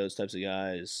there with those types of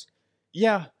guys.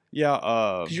 Yeah.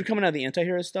 Because you're coming out of the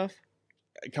anti-hero stuff?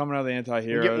 Coming out of the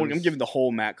anti-heroes. I'm giving the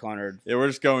whole Matt Connard we're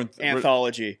just going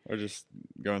anthology. We're just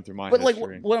going through my history. But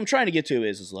like, what I'm trying to get to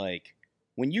is like,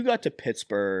 when you got to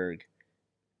Pittsburgh,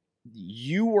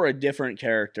 you were a different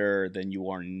character than you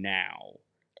are now.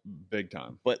 Big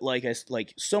time. But like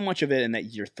so much of it in that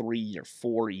year 3, year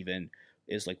 4 even,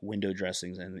 is like window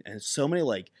dressings and so many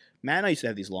like Matt and I used to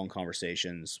have these long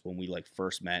conversations when we like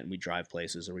first met and we drive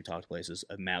places or we talk places,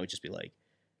 and Matt would just be like,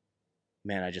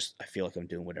 man, I feel like I'm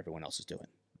doing what everyone else is doing.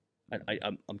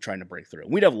 I'm trying to break through.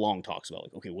 We'd have long talks about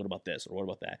like, okay, what about this or what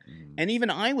about that? And even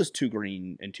I was too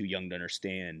green and too young to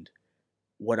understand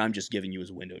what I'm just giving you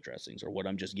is window dressings or what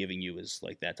I'm just giving you is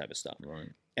like that type of stuff. Right.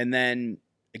 And then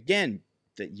again,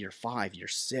 that year 5, year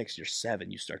 6, year 7,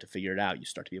 you start to figure it out. You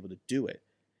start to be able to do it.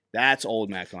 That's old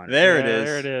Matt Connor. There it is.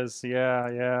 There it is.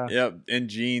 Yeah. Yep, in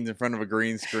jeans in front of a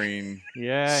green screen,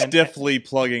 Yeah. stiffly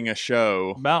plugging a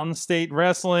show. Mountain State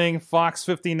Wrestling, Fox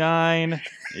 59.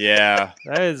 Yeah,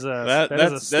 That is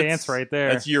a stance right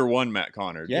there. That's year 1, Matt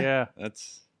Connor. Yeah.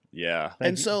 Yeah.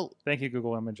 And so Thank you,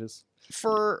 Google Images.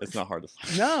 It's not hard to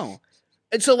find. No.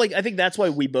 And so like I think that's why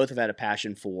we both have had a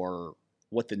passion for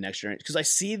what the next generation, because I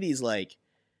see these like,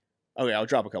 okay, I'll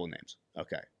drop a couple names.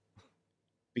 Okay.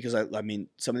 Because I mean,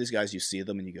 some of these guys, you see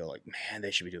them and you go like, man,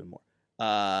 they should be doing more.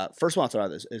 First one I'll throw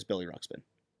out is Billy Ruxpin.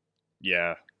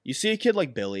 Yeah. You see a kid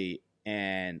like Billy,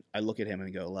 and I look at him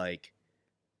and go like,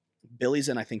 Billy's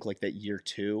in I think like that year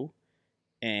 2,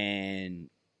 and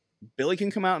Billy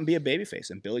can come out and be a babyface,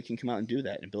 and Billy can come out and do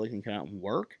that, and Billy can come out and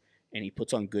work, and he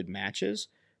puts on good matches,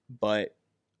 but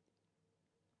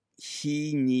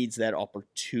he needs that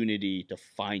opportunity to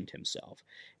find himself,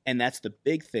 and that's the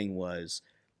big thing was.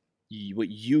 What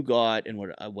you got and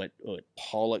what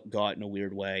Pollock got in a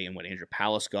weird way and what Andrew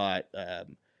Palace got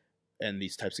and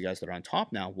these types of guys that are on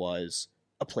top now was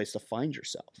a place to find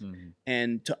yourself. Mm-hmm.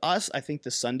 And to us, I think the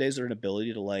Sundays are an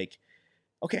ability to like,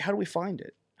 okay, how do we find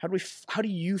it? How do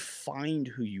you find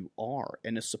who you are?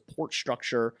 And a support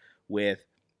structure with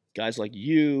guys like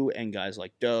you and guys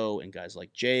like Doe and guys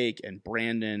like Jake and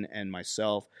Brandon and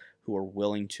myself who are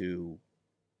willing to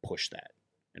push that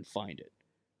and find it.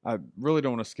 I really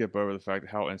don't want to skip over the fact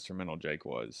how instrumental Jake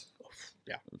was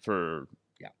for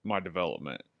my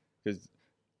development. Because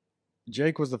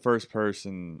Jake was the first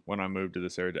person when I moved to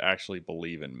this area to actually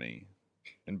believe in me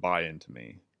and buy into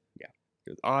me. Yeah.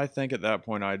 Because I think at that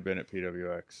point I'd been at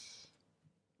PWX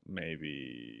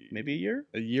maybe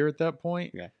a year at that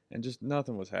point. Yeah. And just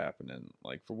nothing was happening.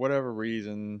 Like for whatever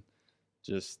reason,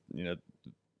 just,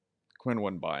 Quinn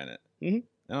wasn't buying it. Mm-hmm.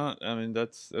 I mean,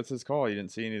 that's his call. He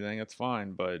didn't see anything. That's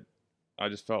fine. But I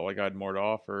just felt like I had more to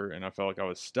offer, and I felt like I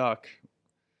was stuck.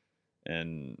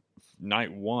 And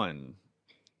night 1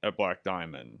 at Black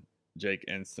Diamond, Jake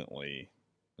instantly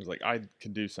was like, I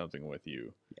can do something with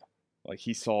you. Yeah. Like,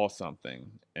 he saw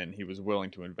something, and he was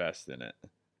willing to invest in it.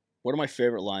 One of my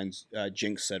favorite lines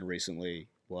Jinx said recently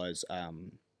was,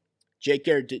 Jake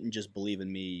Garrett didn't just believe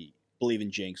in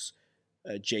Jinx.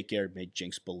 Jake Garrett made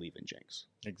Jinx believe in Jinx.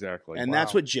 Exactly. And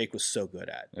that's what Jake was so good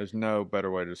at. There's no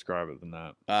better way to describe it than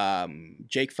that.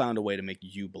 Jake found a way to make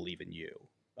you believe in you.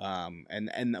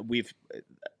 And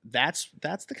that's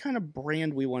the kind of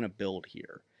brand we want to build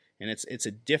here. And it's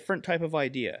a different type of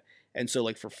idea. And so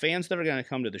like for fans that are going to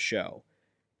come to the show,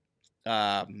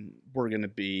 we're going to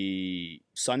be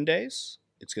Sundays.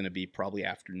 It's going to be probably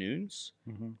afternoons.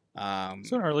 Mm-hmm.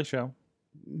 It's an early show.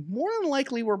 More than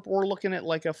likely, we're looking at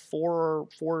like a 4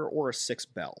 or a 6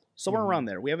 bell, somewhere around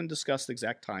there. We haven't discussed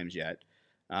exact times yet.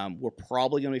 We're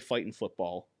probably going to be fighting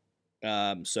football,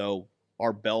 so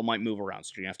our bell might move around.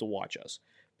 So you're gonna have to watch us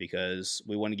because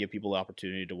we want to give people the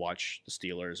opportunity to watch the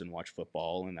Steelers and watch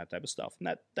football and that type of stuff,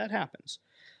 and that happens.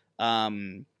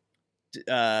 We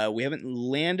haven't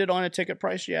landed on a ticket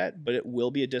price yet, but it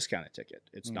will be a discounted ticket.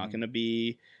 It's not going to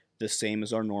be the same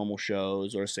as our normal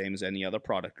shows or same as any other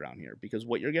product around here, because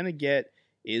what you're going to get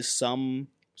is some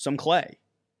clay.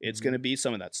 It's going to be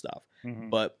some of that stuff.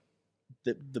 But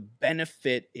the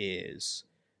benefit is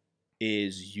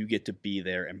you get to be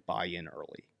there and buy in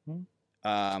early.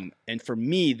 And for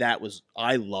me,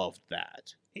 I loved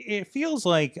that. It feels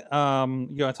like,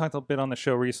 I talked a bit on the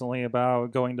show recently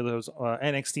about going to those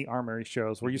NXT Armory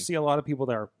shows where you see a lot of people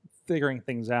that are figuring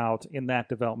things out in that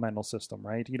developmental system,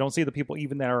 right? You don't see the people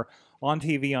even that are on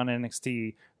TV on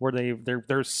NXT where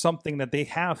there's something that they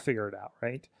have figured out,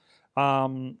 right?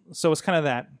 So it's kind of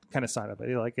that kind of side of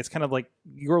it. Like it's kind of like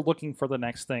you're looking for the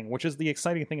next thing, which is the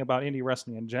exciting thing about indie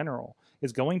wrestling in general,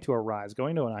 is going to a Rise,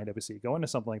 going to an IWC, going to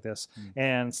something like this,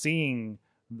 and seeing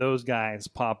those guys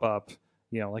pop up.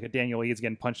 Like a Daniel Eads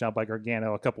getting punched out by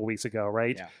Gargano a couple weeks ago,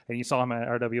 right? Yeah. And you saw him at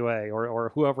RWA or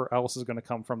whoever else is going to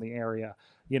come from the area,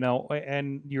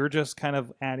 and you're just kind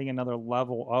of adding another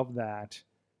level of that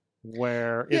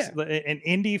where an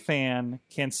indie fan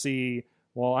can see,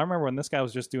 well, I remember when this guy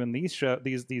was just doing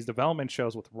these development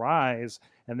shows with Rise,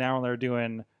 and now they're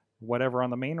doing whatever on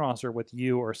the main roster with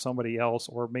you or somebody else,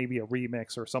 or maybe a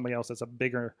remix or somebody else that's a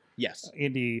bigger Yes.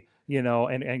 indie,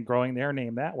 and growing their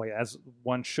name that way, as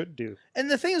one should do. And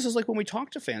the thing is like when we talk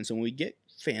to fans and we get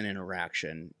fan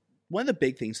interaction, one of the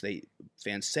big things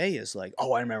fans say is like,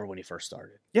 "Oh, I remember when he first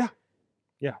started." Yeah.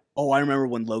 Oh, I remember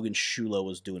when Logan Shulo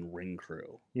was doing Ring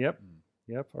Crew. Yep.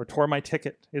 Or Tore My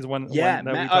Ticket is one Yeah,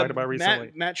 that we talked about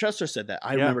recently. Matt Chester said that.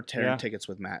 I Yeah, remember tearing yeah. tickets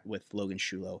with Logan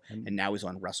Shulo, and now he's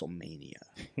on WrestleMania.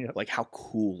 Yep. Like, how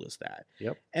cool is that?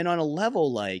 Yep. And on a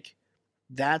level, like,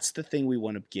 that's the thing we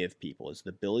want to give people, is the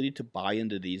ability to buy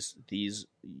into these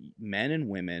men and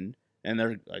women, and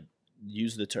they're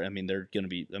use the term. I mean, they're going to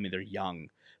be. I mean, they're young,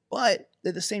 but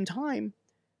at the same time,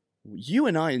 you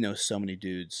and I know so many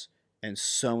dudes and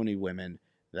so many women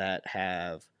that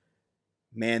have.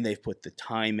 Man, they've put the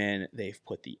time in, they've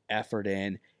put the effort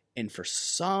in, and for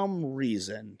some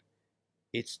reason,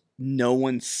 it's no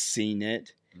one's seen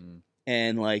it.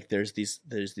 And like, there's these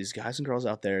guys and girls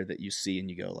out there that you see, and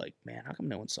you go like, man, how come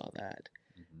no one saw that?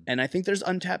 And I think there's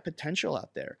untapped potential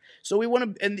out there. So we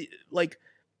want to, and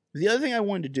the other thing I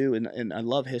wanted to do, and I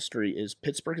love history, is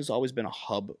Pittsburgh has always been a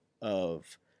hub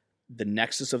of the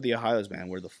nexus of the Ohio's, man.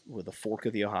 We're the fork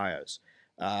of the Ohio's.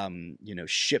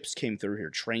 Ships came through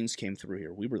here, trains came through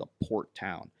here. We were the port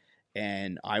town,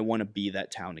 and I want to be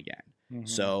that town again. Mhm.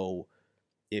 So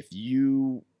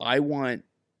I want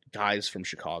guys from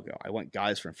Chicago. I want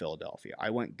guys from Philadelphia. I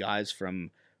want guys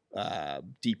from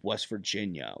deep West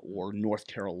Virginia or North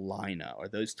Carolina, or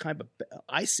those type of.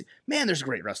 I see, man, there's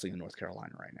great wrestling in North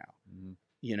Carolina right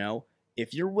now.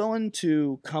 If you're willing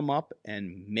to come up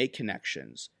and make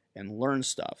connections and learn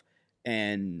stuff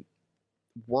and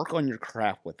work on your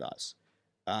craft with us,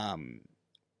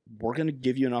 we're going to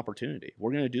give you an opportunity.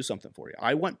 We're going to do something for you.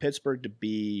 I want Pittsburgh to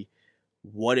be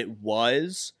what it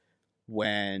was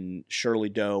when Shirley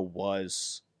Doe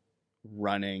was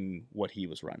running what he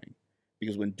was running.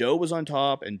 Because when Doe was on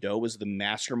top and Doe was the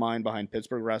mastermind behind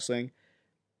Pittsburgh wrestling,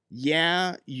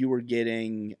 yeah, you were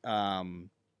getting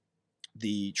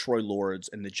the Troy Lords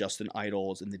and the Justin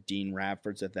Idols and the Dean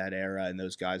Radfords of that era and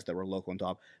those guys that were local on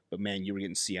top. But man, you were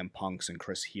getting CM Punks and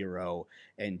Chris Hero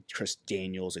and Chris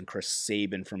Daniels and Chris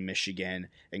Sabin from Michigan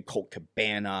and Colt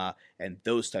Cabana and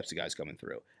those types of guys coming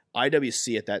through.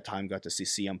 IWC at that time got to see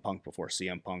CM Punk before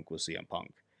CM Punk was CM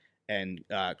Punk. And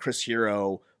Chris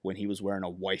Hero when he was wearing a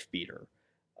wife beater.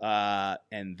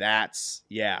 And that's,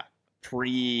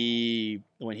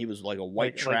 when he was like a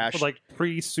white trash. Like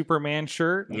pre-Superman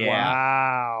shirt? Yeah.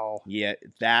 Wow. Yeah,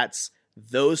 that's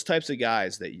those types of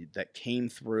guys that came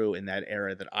through in that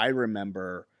era that I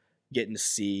remember getting to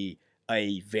see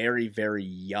a very, very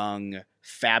young,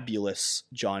 fabulous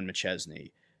John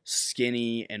McChesney,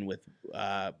 skinny and with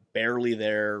barely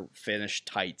there finished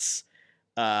tights,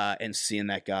 and seeing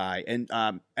that guy. And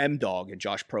M-Dog and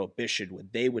Josh Prohibition, when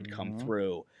they would come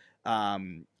through.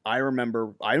 I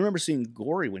remember seeing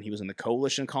Gory when he was in the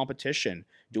Coalition competition,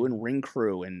 doing Ring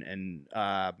Crew and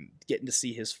getting to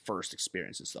see his first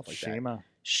experience and stuff like that.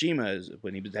 Shima is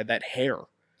when he had that hair,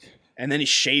 and then he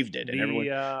shaved it, and everyone.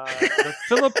 The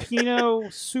Filipino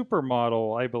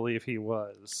supermodel, I believe he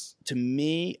was. To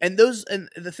me, and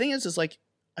the thing is like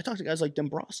I talk to guys like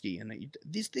Dombrowski, and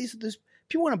these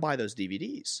people want to buy those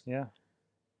DVDs. Yeah.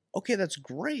 Okay, that's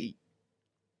great.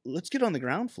 Let's get on the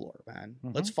ground floor, man.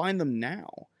 Let's find them now.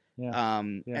 Yeah.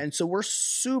 And so we're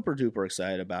super duper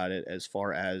excited about it. As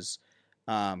far as,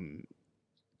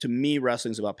 to me,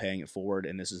 wrestling's about paying it forward,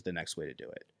 and this is the next way to do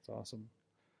it. It's awesome.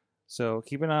 So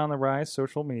keep an eye on the Rise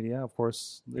social media. Of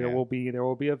course, there will be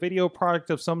a video product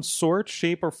of some sort,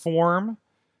 shape, or form.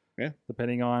 Yeah.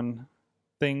 Depending on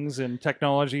things and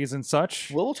technologies and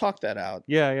such. We'll talk that out.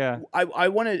 Yeah. I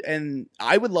wanted, and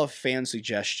I would love fan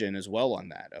suggestion as well on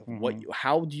that. Of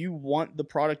how do you want the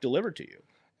product delivered to you?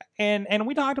 And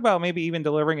we talked about maybe even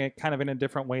delivering it kind of in a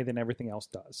different way than everything else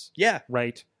does. Yeah.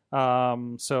 Right.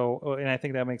 So, and I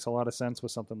think that makes a lot of sense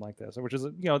with something like this, which is,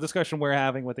 a discussion we're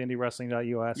having with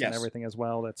IndieWrestling.us and everything as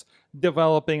well. That's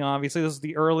developing. Obviously, this is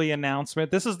the early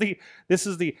announcement.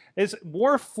 It's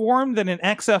more formed than an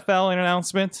XFL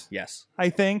announcement. Yes. I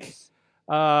think,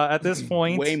 at this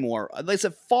point. Way more. Like I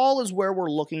said, fall is where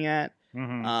we're looking at.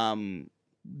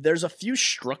 There's a few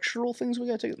structural things we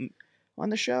got to take on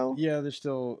the show. Yeah, there's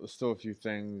still a few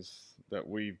things that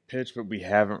we pitched, but we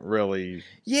haven't really.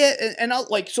 Yeah, and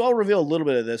I'll reveal a little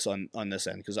bit of this on this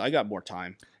end because I got more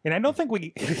time. And I don't think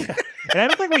we.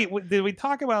 Did we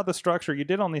talk about the structure? You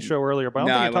did on the show earlier, but I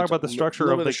don't think you talked about the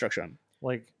structure of the structure.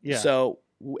 Yeah. So,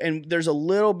 and there's a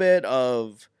little bit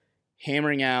of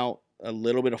hammering out a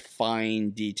little bit of fine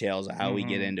details of how we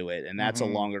get into it, and that's a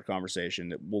longer conversation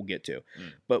that we'll get to.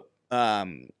 But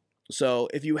So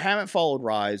if you haven't followed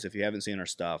Rise, if you haven't seen our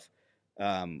stuff,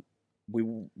 we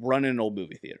run in an old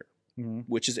movie theater,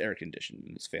 which is air conditioned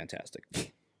and it's fantastic,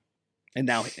 and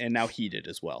now heated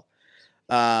as well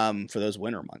for those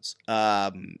winter months.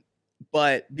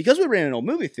 But because we ran an old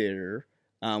movie theater,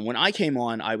 when I came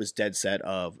on, I was dead set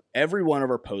of every one of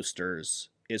our posters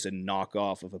is a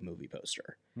knockoff of a movie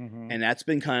poster, and that's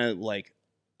been kind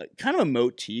of a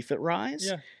motif at Rise.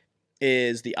 Yeah.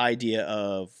 Is the idea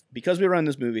of, because we run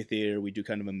this movie theater, we do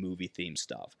kind of a movie theme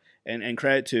stuff. And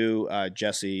credit to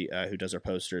Jesse, who does our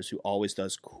posters, who always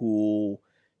does cool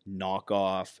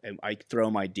knockoff. And I throw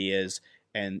him ideas,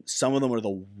 and some of them are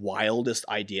the wildest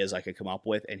ideas I could come up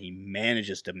with, and he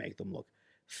manages to make them look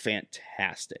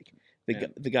fantastic.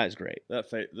 The guy's great.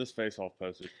 This face-off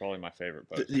poster is probably my favorite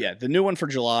poster. The new one for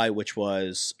July, which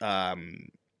was...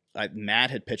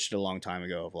 Matt had pitched it a long time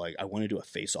ago of I want to do a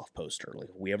face-off poster. If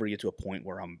we ever get to a point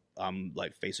where I'm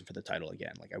facing for the title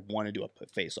again, I want to do a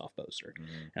face-off poster.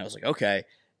 And I was like, okay.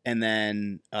 And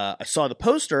then I saw the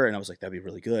poster and I was like, that'd be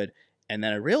really good. And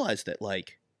then I realized that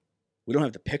we don't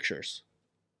have the pictures.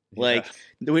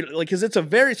 Because it's a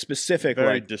very specific,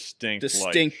 very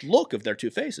distinct look of their two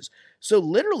faces. So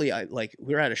literally,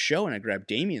 we were at a show and I grabbed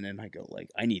Damien and I go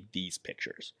I need these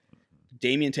pictures.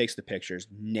 Damien takes the pictures,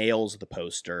 nails the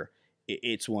poster.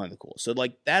 It's one of the coolest. So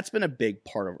that's been a big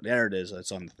part of it. There it is.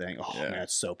 It's on the thing. Oh man,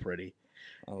 it's so pretty.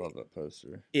 I love that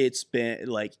poster. It's been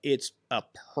it's a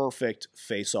perfect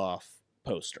face-off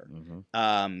poster.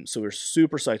 So we're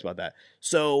super psyched about that.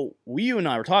 So you and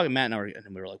I were talking, Matt and I,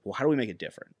 and we were like, well, how do we make it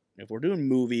different? If we're doing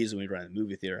movies and we run a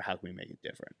movie theater, how can we make it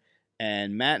different?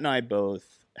 And Matt and I both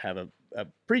have a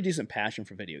pretty decent passion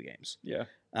for video games. Yeah.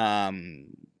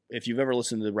 If you've ever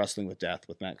listened to Wrestling with Death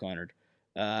with Matt Kleinert,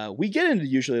 we get into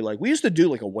usually we used to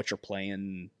do a what you're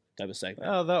playing type of segment.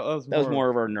 Oh, that was more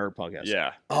of our nerd podcast.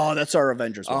 Yeah. Oh, that's our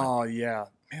Avengers one. Oh, yeah.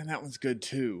 Man, that one's good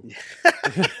too.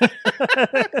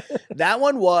 That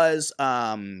one was,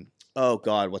 oh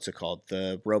God, what's it called?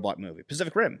 The robot movie,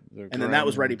 Pacific Rim. And then that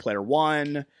was Ready Player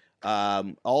One.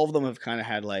 All of them have kind of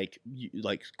had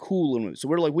cool little movies. So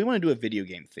we're we want to do a video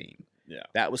game theme. Yeah.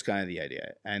 That was kind of the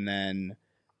idea. And then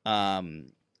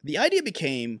the idea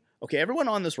became, okay, everyone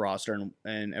on this roster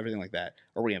and everything like that,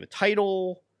 are we going to have a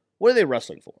title? What are they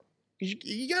wrestling for?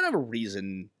 You got to have a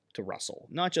reason to wrestle.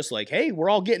 Not just hey, we're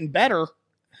all getting better.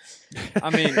 I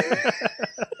mean,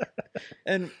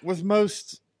 and with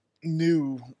most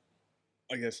new,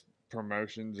 I guess,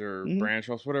 promotions or branch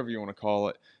offs, whatever you want to call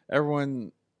it,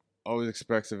 everyone always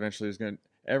expects eventually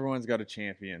everyone's got a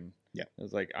champion. Yeah.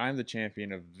 It's I'm the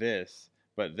champion of this,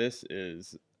 but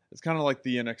it's kind of like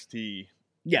the NXT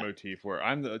motif where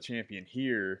I'm the champion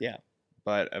here. Yeah.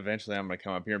 But eventually I'm going to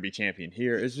come up here and be champion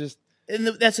here. It's just... And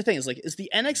that's the thing. Is the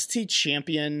NXT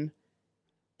champion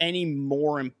any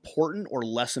more important or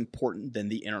less important than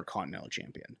the Intercontinental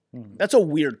champion? That's a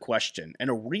weird question and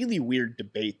a really weird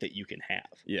debate that you can have.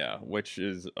 Yeah, which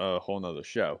is a whole nother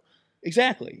show.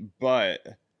 Exactly.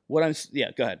 But... go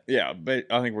ahead. Yeah, but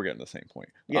I think we're getting the same point.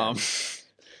 Yeah.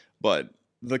 But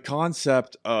the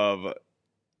concept of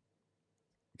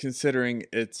considering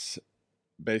it's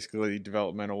basically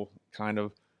developmental kind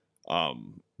of,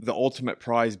 the ultimate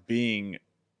prize being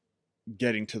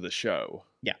getting to the show.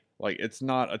 Yeah. It's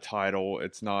not a title.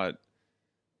 It's not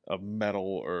a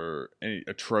medal or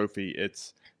a trophy.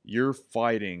 It's you're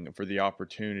fighting for the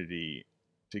opportunity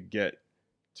to get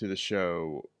to the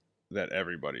show that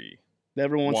everyone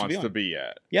wants to be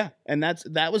at. Yeah, and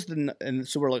and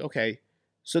so we're okay.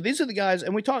 So these are the guys,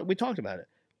 and we talked about it.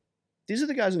 These are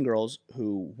the guys and girls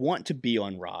who want to be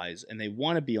on Rise, and they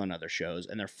want to be on other shows,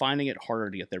 and they're finding it harder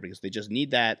to get there because they just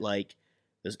need that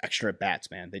those extra at bats,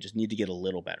 man. They just need to get a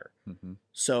little better.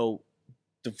 So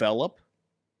develop,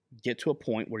 get to a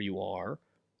point where you are,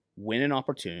 win an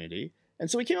opportunity, and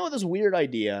so we came up with this weird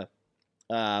idea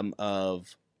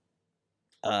of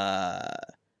what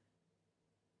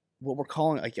we're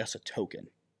calling, I guess, a token.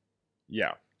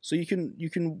 Yeah. So you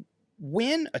can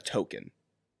win a token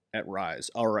at Rise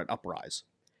or at Uprise.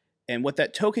 And what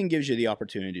that token gives you the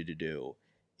opportunity to do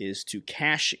is to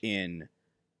cash in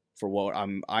for what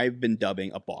I've been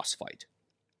dubbing a boss fight.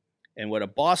 And what a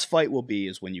boss fight will be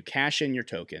is when you cash in your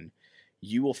token,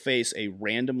 you will face a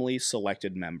randomly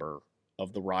selected member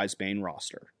of the Rise main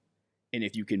roster. And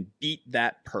if you can beat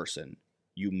that person,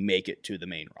 you make it to the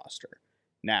main roster.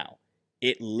 Now,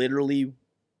 it literally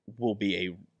will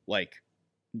be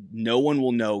no one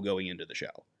will know going into the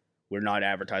show. We're not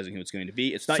advertising who it's going to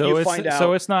be. It's not find out.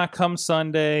 So it's not come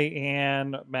Sunday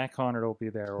and Matt Connor will be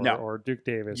there or Duke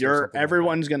Davis.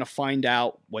 Everyone's going to find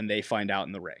out when they find out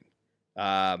in the ring.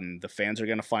 The fans are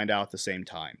going to find out at the same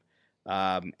time.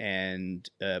 And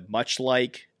much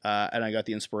like and I got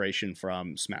the inspiration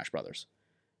from Smash Brothers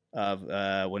of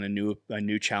when a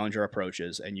new challenger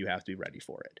approaches and you have to be ready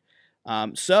for it.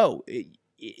 So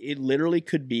it literally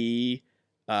could be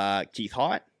Keith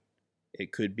Hott.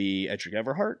 It could be Edric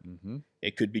Everhart. Mm-hmm.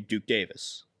 It could be Duke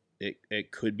Davis.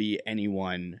 It could be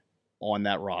anyone on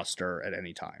that roster at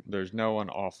any time. There's no one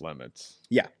off limits.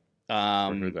 Yeah.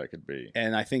 For who that could be.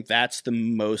 And I think that's the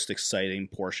most exciting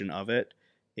portion of it,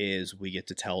 is we get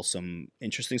to tell some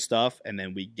interesting stuff, and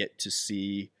then we get to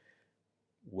see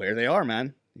where they are,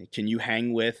 man. Can you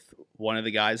hang with one of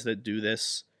the guys that do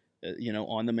this,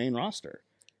 on the main roster?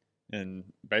 And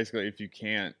basically, if you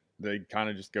can't, they kind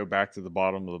of just go back to the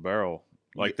bottom of the barrel.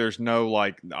 Like, there's no,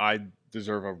 I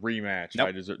deserve a rematch.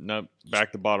 Nope.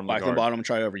 Back to the bottom of the Back to the bottom and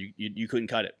try over. You couldn't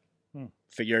cut it.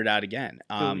 Figure it out again.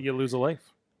 You lose a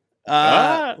life.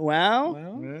 Well,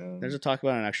 Yeah. there's a talk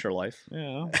about an extra life.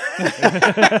 Yeah.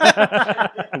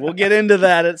 We'll get into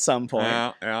that at some point.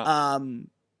 Yeah.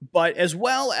 But as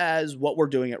well as what we're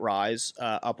doing at Rise,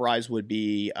 Uprise would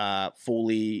be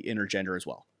fully intergender as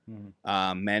well.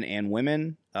 Mm-hmm. Men and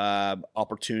women.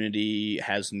 Opportunity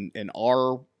has, in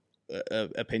our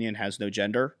opinion, has no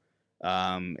gender.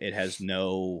 It has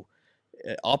no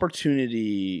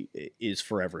opportunity is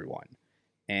for everyone.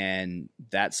 And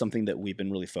that's something that we've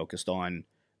been really focused on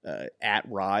at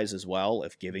Rise as well,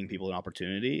 of giving people an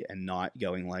opportunity and not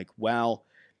going like, well,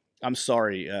 I'm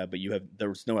sorry, but there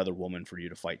was no other woman for you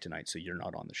to fight tonight, so you're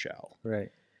not on the show.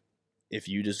 Right. If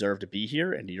you deserve to be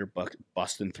here and you're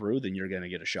busting through, then you're going to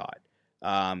get a shot.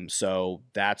 So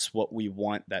that's what we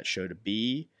want that show to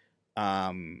be.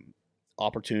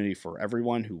 Opportunity for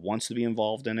everyone who wants to be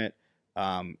involved in it.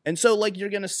 And so you're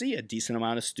going to see a decent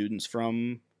amount of students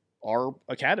from our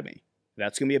academy.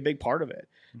 That's going to be a big part of it.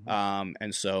 Mm-hmm.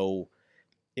 And so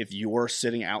if you're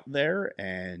sitting out there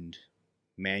and,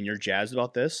 man, you're jazzed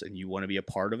about this and you want to be a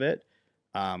part of it,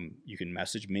 you can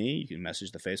message me. You can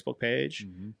message the Facebook page.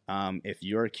 Mm-hmm. If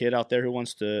you're a kid out there who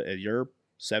wants to, if you're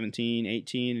 17,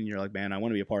 18, and you're like, man, I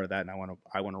want to be a part of that and I want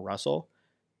to wrestle,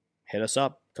 hit us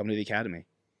up. Come to the academy.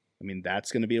 I mean,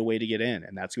 that's going to be a way to get in,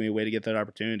 and that's going to be a way to get that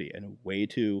opportunity and a way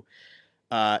to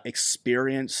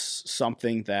experience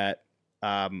something that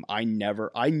I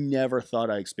never thought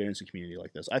I'd experience a community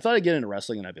like this. I thought I'd get into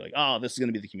wrestling and I'd be like, oh, this is going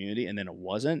to be the community. And then it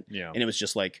wasn't. Yeah. And it was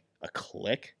just like a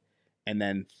click. And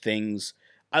then things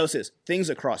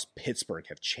across Pittsburgh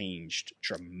have changed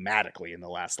dramatically in the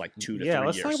last 2 to 3 years. Yeah,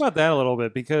 let's talk about that a little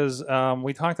bit, because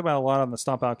we talked about a lot on the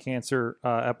Stomp Out Cancer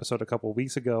episode a couple of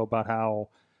weeks ago about how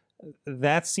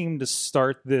that seemed to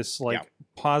start this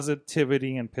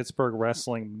positivity in Pittsburgh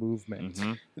wrestling movement.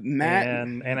 Mm-hmm. Matt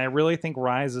and I really think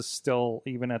Rise is still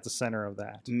even at the center of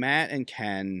that. Matt and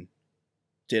Ken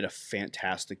did a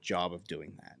fantastic job of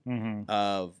doing that, Mm-hmm.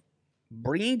 of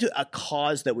bringing to a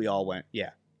cause that we all went,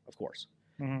 yeah, of course.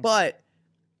 Mm-hmm. But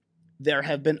there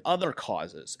have been other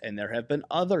causes and there have been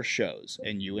other shows,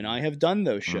 and you and I have done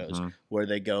those shows Mm-hmm. where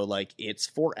they go it's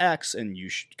for X and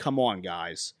you come on,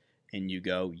 guys. And you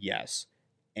go, yes.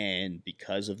 And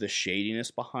because of the shadiness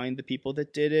behind the people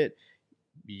that did it,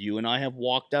 you and I have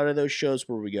walked out of those shows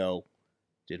where we go,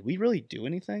 did we really do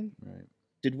anything? Right.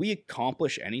 Did we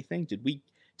accomplish anything?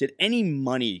 Did any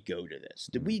money go to this?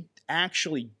 Did we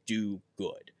actually do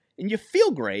good? And you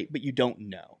feel great, but you don't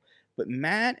know. But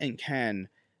Matt and Ken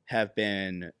have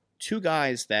been two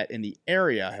guys that in the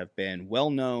area have been well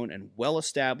known and well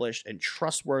established and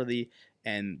trustworthy.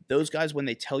 And those guys, when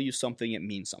they tell you something, it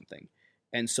means something.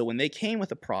 And so when they came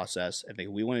with a process and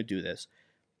we want to do this,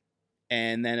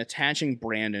 and then attaching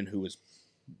Brandon, who was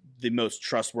the most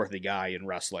trustworthy guy in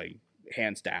wrestling,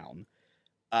 hands down,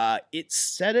 it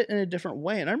set it in a different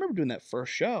way. And I remember doing that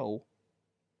first show.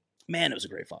 Man, it was a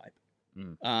great vibe.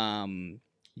 Mm.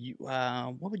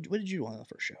 What did you do on the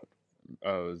first show?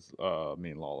 Oh, it was me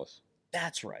and Lawless.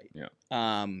 That's right. Yeah.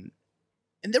 And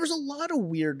there was a lot of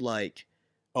weird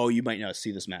oh, you might not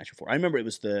see this match before. I remember it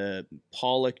was the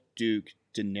Pollock, Duke,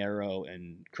 De Niro,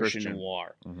 and Christian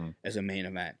Noir as a main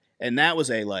event. And that was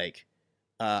a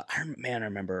I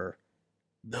remember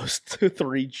those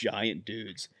three giant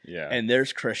dudes. Yeah. And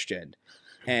there's Christian.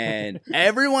 And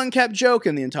everyone kept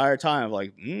joking the entire time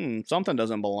of something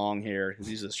doesn't belong here because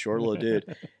he's this short little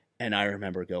dude. And I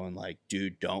remember going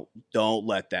dude, don't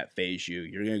let that phase you.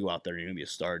 You're going to go out there and you're going to be a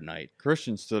star tonight.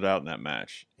 Christian stood out in that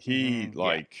match. He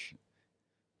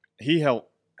he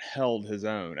held his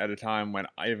own at a time when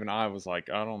even I was I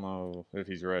don't know if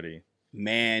he's ready.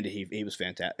 Man, he was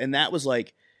fantastic. And that was I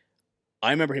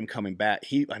remember him coming back.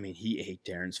 He ate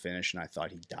Darren's finish and I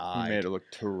thought he died. He made it look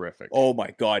terrific. Oh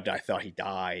my God, I thought he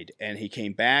died. And he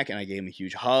came back and I gave him a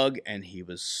huge hug and he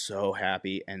was so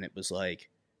happy. And it was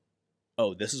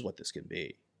oh, this is what this can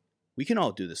be. we can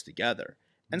all do this together.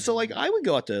 And so, like, I would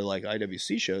go out to, like,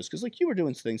 IWC shows because, like, you were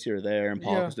doing things here or there and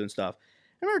Paul was doing stuff.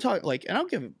 I remember talking, like, and I'll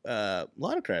give a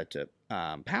lot of credit to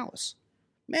Palace.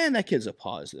 Man, that kid's a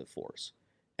positive force.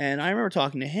 And I remember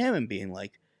talking to him and being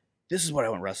like, this is what I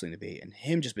want wrestling to be. And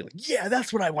him just being like, yeah,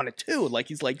 that's what I want it too. Like,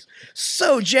 he's, like,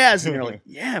 so jazzed. And you're like,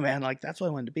 yeah, man, like, that's what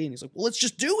I wanted to be. And he's like, well, let's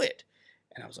just do it.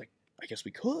 And I was like, I guess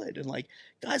we could. And, like,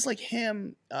 guys like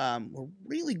him were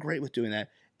really great with doing that.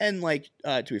 And, like,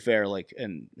 to be fair, like,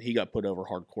 and he got put over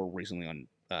hardcore recently on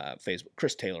Facebook.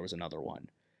 Chris Taylor was another one.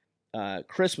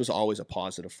 Chris was always a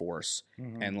positive force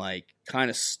and, like, kind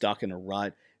of stuck in a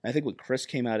rut. And I think when Chris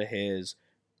came out of his,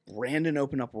 Brandon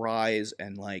opened up Rise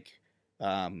and, like,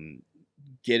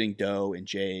 getting Doe and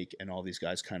Jake and all these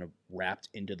guys kind of wrapped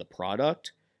into the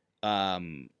product. I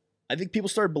think people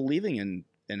started believing in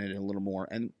it a little more.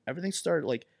 And everything started,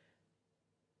 like,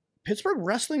 Pittsburgh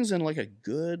wrestling's in, like, a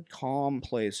good, calm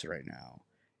place right now.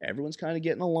 Everyone's kind of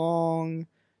getting along.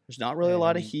 There's not really a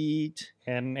lot of heat.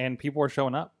 And people are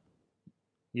showing up,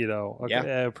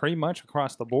 pretty much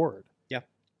across the board. Yeah.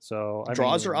 So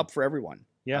draws are up for everyone.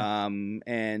 Yeah.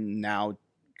 And now,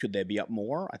 could they be up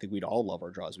more? I think we'd all love our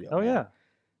draws to be up more. Yeah.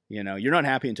 You're not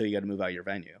happy until you got to move out of your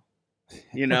venue.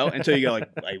 Until you go,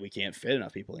 like, we can't fit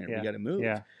enough people here. We got to move.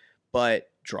 Yeah.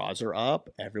 But draws are up.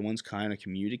 Everyone's kind of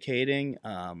communicating.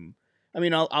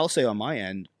 I'll say on my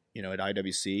end, at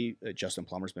IWC, Justin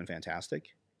Plummer's been fantastic.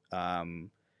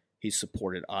 He's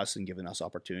supported us and given us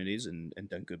opportunities and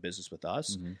done good business with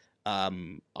us.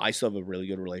 I still have a really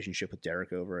good relationship with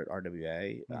Derek over at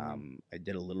RWA. I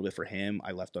did a little bit for him.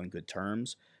 I left on good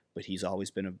terms, but he's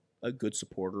always been a good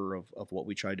supporter of what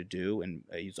we try to do. And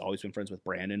he's always been friends with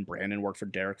Brandon. Brandon worked for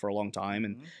Derek for a long time,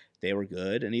 and they were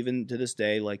good. And even to this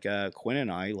day, like Quinn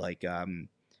and I, like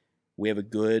we have a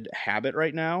good habit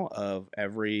right now of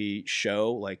every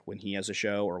show, like when he has a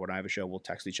show or when I have a show, we'll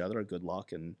text each other a good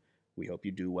luck and we hope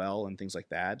you do well and things like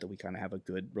that we kind of have a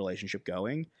good relationship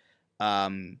going.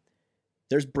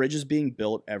 There's bridges being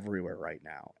built everywhere right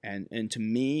now. And to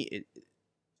me,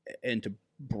 and to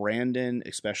Brandon,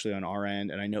 especially on our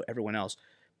end, and I know everyone else,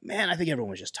 man, I think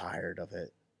everyone was just tired of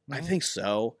it. I think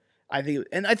so. I think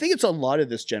it's a lot of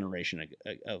this generation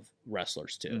of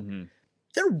wrestlers too.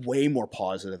 They're way more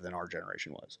positive than our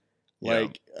generation was.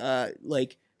 Like,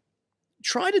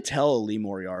 try to tell a Lee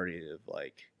Moriarty of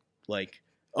like,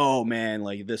 oh man,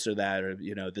 like this or that, or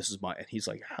this is my. And he's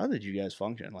like, how did you guys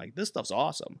function? Like, this stuff's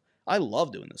awesome. I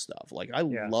love doing this stuff. Like, I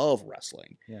love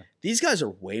wrestling. Yeah. These guys are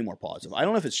way more positive. I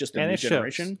don't know if it's just the new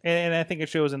generation. And I think it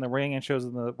shows in the ring and shows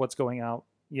in what's going out,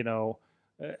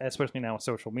 especially now with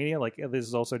social media. Like, this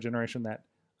is also a generation that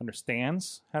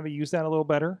understands how to use that a little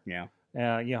better. Yeah.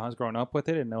 Has grown up with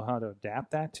it and know how to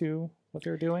adapt that to what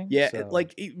they're doing. Yeah. So.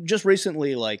 Like, just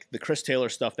recently, like the Chris Taylor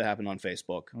stuff that happened on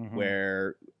Facebook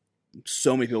where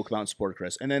so many people come out and support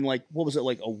Chris. And then, like, what was it,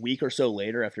 like a week or so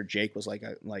later after Jake was like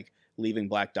leaving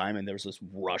Black Diamond, there was this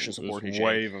rush of support. This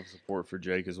wave of support for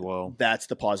Jake as well. That's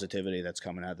the positivity that's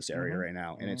coming out of this area right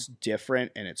now. And it's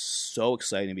different and it's so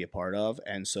exciting to be a part of.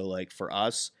 And so, like, for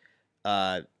us,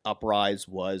 Uprise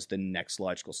was the next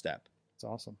logical step. It's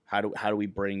awesome. How do we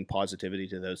bring positivity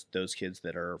to those kids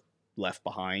that are left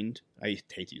behind? I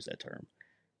hate to use that term,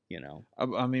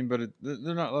 I mean, but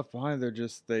they're not left behind. They're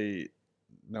just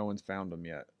no one's found them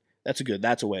yet. That's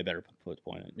a way better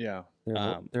point. Yeah.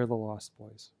 They're the Lost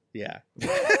Boys. Yeah.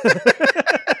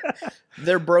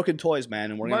 They're broken toys,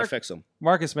 man, and we're going to fix them.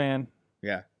 Marcus, man.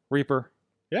 Yeah. Reaper.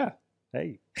 Yeah.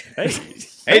 Hey.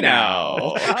 Hey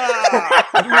now.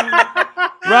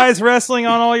 Rise Wrestling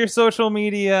on all your social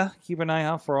media. Keep an eye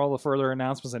out for all the further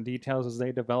announcements and details as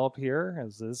they develop here,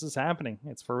 as this is happening.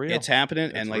 It's for real. It's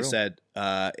happening, and like I said,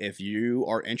 if you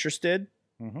are interested,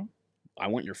 I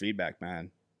want your feedback,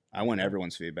 man. I want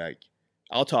everyone's feedback.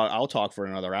 I'll talk for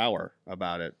another hour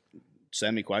about it.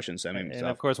 Send me questions. Send me stuff. And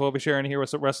of course, we'll be sharing here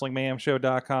with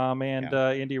WrestlingMayhemShow.com and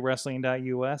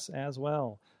IndieWrestling.us as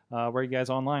well. Where are you guys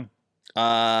online?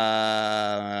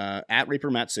 At Reaper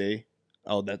Metzi.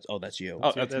 Oh, that's you.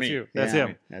 Oh, that's me. You. That's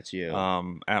him. That's you.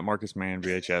 At Marcus Mann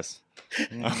VHS.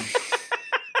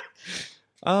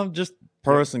 Just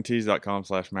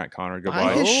ProWrestlingTees.com/Matt Connor. Go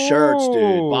buy his shirts,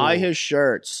 dude. Buy his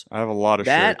shirts. I have a lot of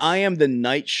that shirts. I Am the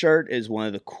Night shirt is one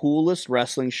of the coolest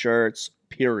wrestling shirts,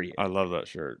 period. I love that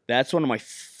shirt. That's one of my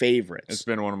favorites. It's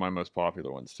been one of my most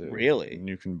popular ones, too. Really? And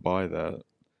you can buy that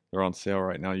They're on sale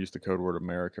right now. Use the code word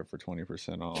America for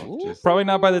 20% off. Just, Probably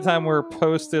not by the time we're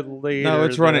posted later. no,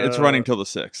 it's running. It's running till the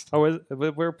 6th. Oh,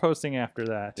 we're posting after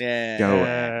that. Yeah.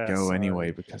 Go sorry.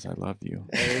 anyway because I love you.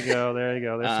 There you go.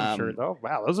 There's some shirts. Oh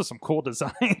wow, those are some cool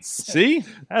designs. See,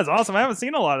 That's awesome. I haven't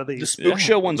seen a lot of The these. Spook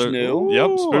Show one's They're- new. Yep,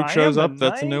 Ooh, Spook I shows am up. the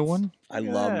That's a new Knight. one. I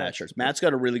love Yeah. Matt shirts. Matt's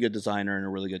got a really good designer and a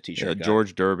really good t-shirt. Yeah, guy.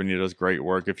 George Durbin. He does great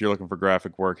work. If you're looking for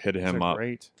graphic work, hit These him are up.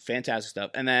 Great. Fantastic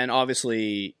stuff. And then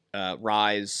obviously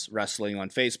Rise Wrestling on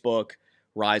Facebook,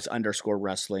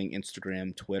 Rise_Wrestling,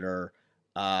 Instagram, Twitter.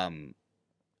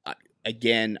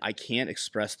 Again, I can't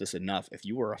express this enough. If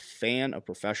you are a fan of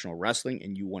professional wrestling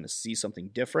and you want to see something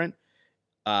different,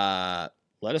 let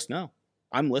us know.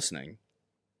 I'm listening.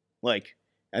 Like,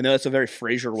 I know that's a very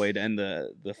Frasier way to end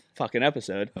the fucking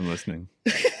episode. I'm listening.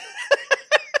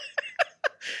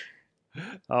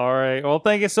 All right. Well,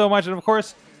 thank you so much, and of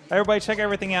course, everybody check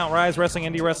everything out. Rise Wrestling,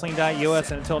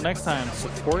 IndieWrestling.us, and until next time,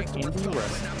 support indie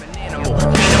wrestling. Animal, beat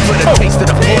up for the taste of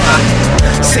the floor.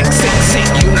 Sick,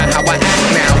 you know how I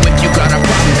act now. If you got a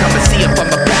problem, come and see if I'm a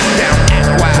back down. Act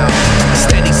wild,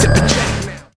 steady sipping Jack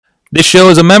now. This show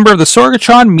is a member of the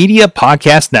Sorgatron Media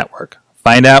Podcast Network.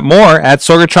 Find out more at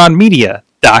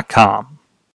sorgatronmedia.com.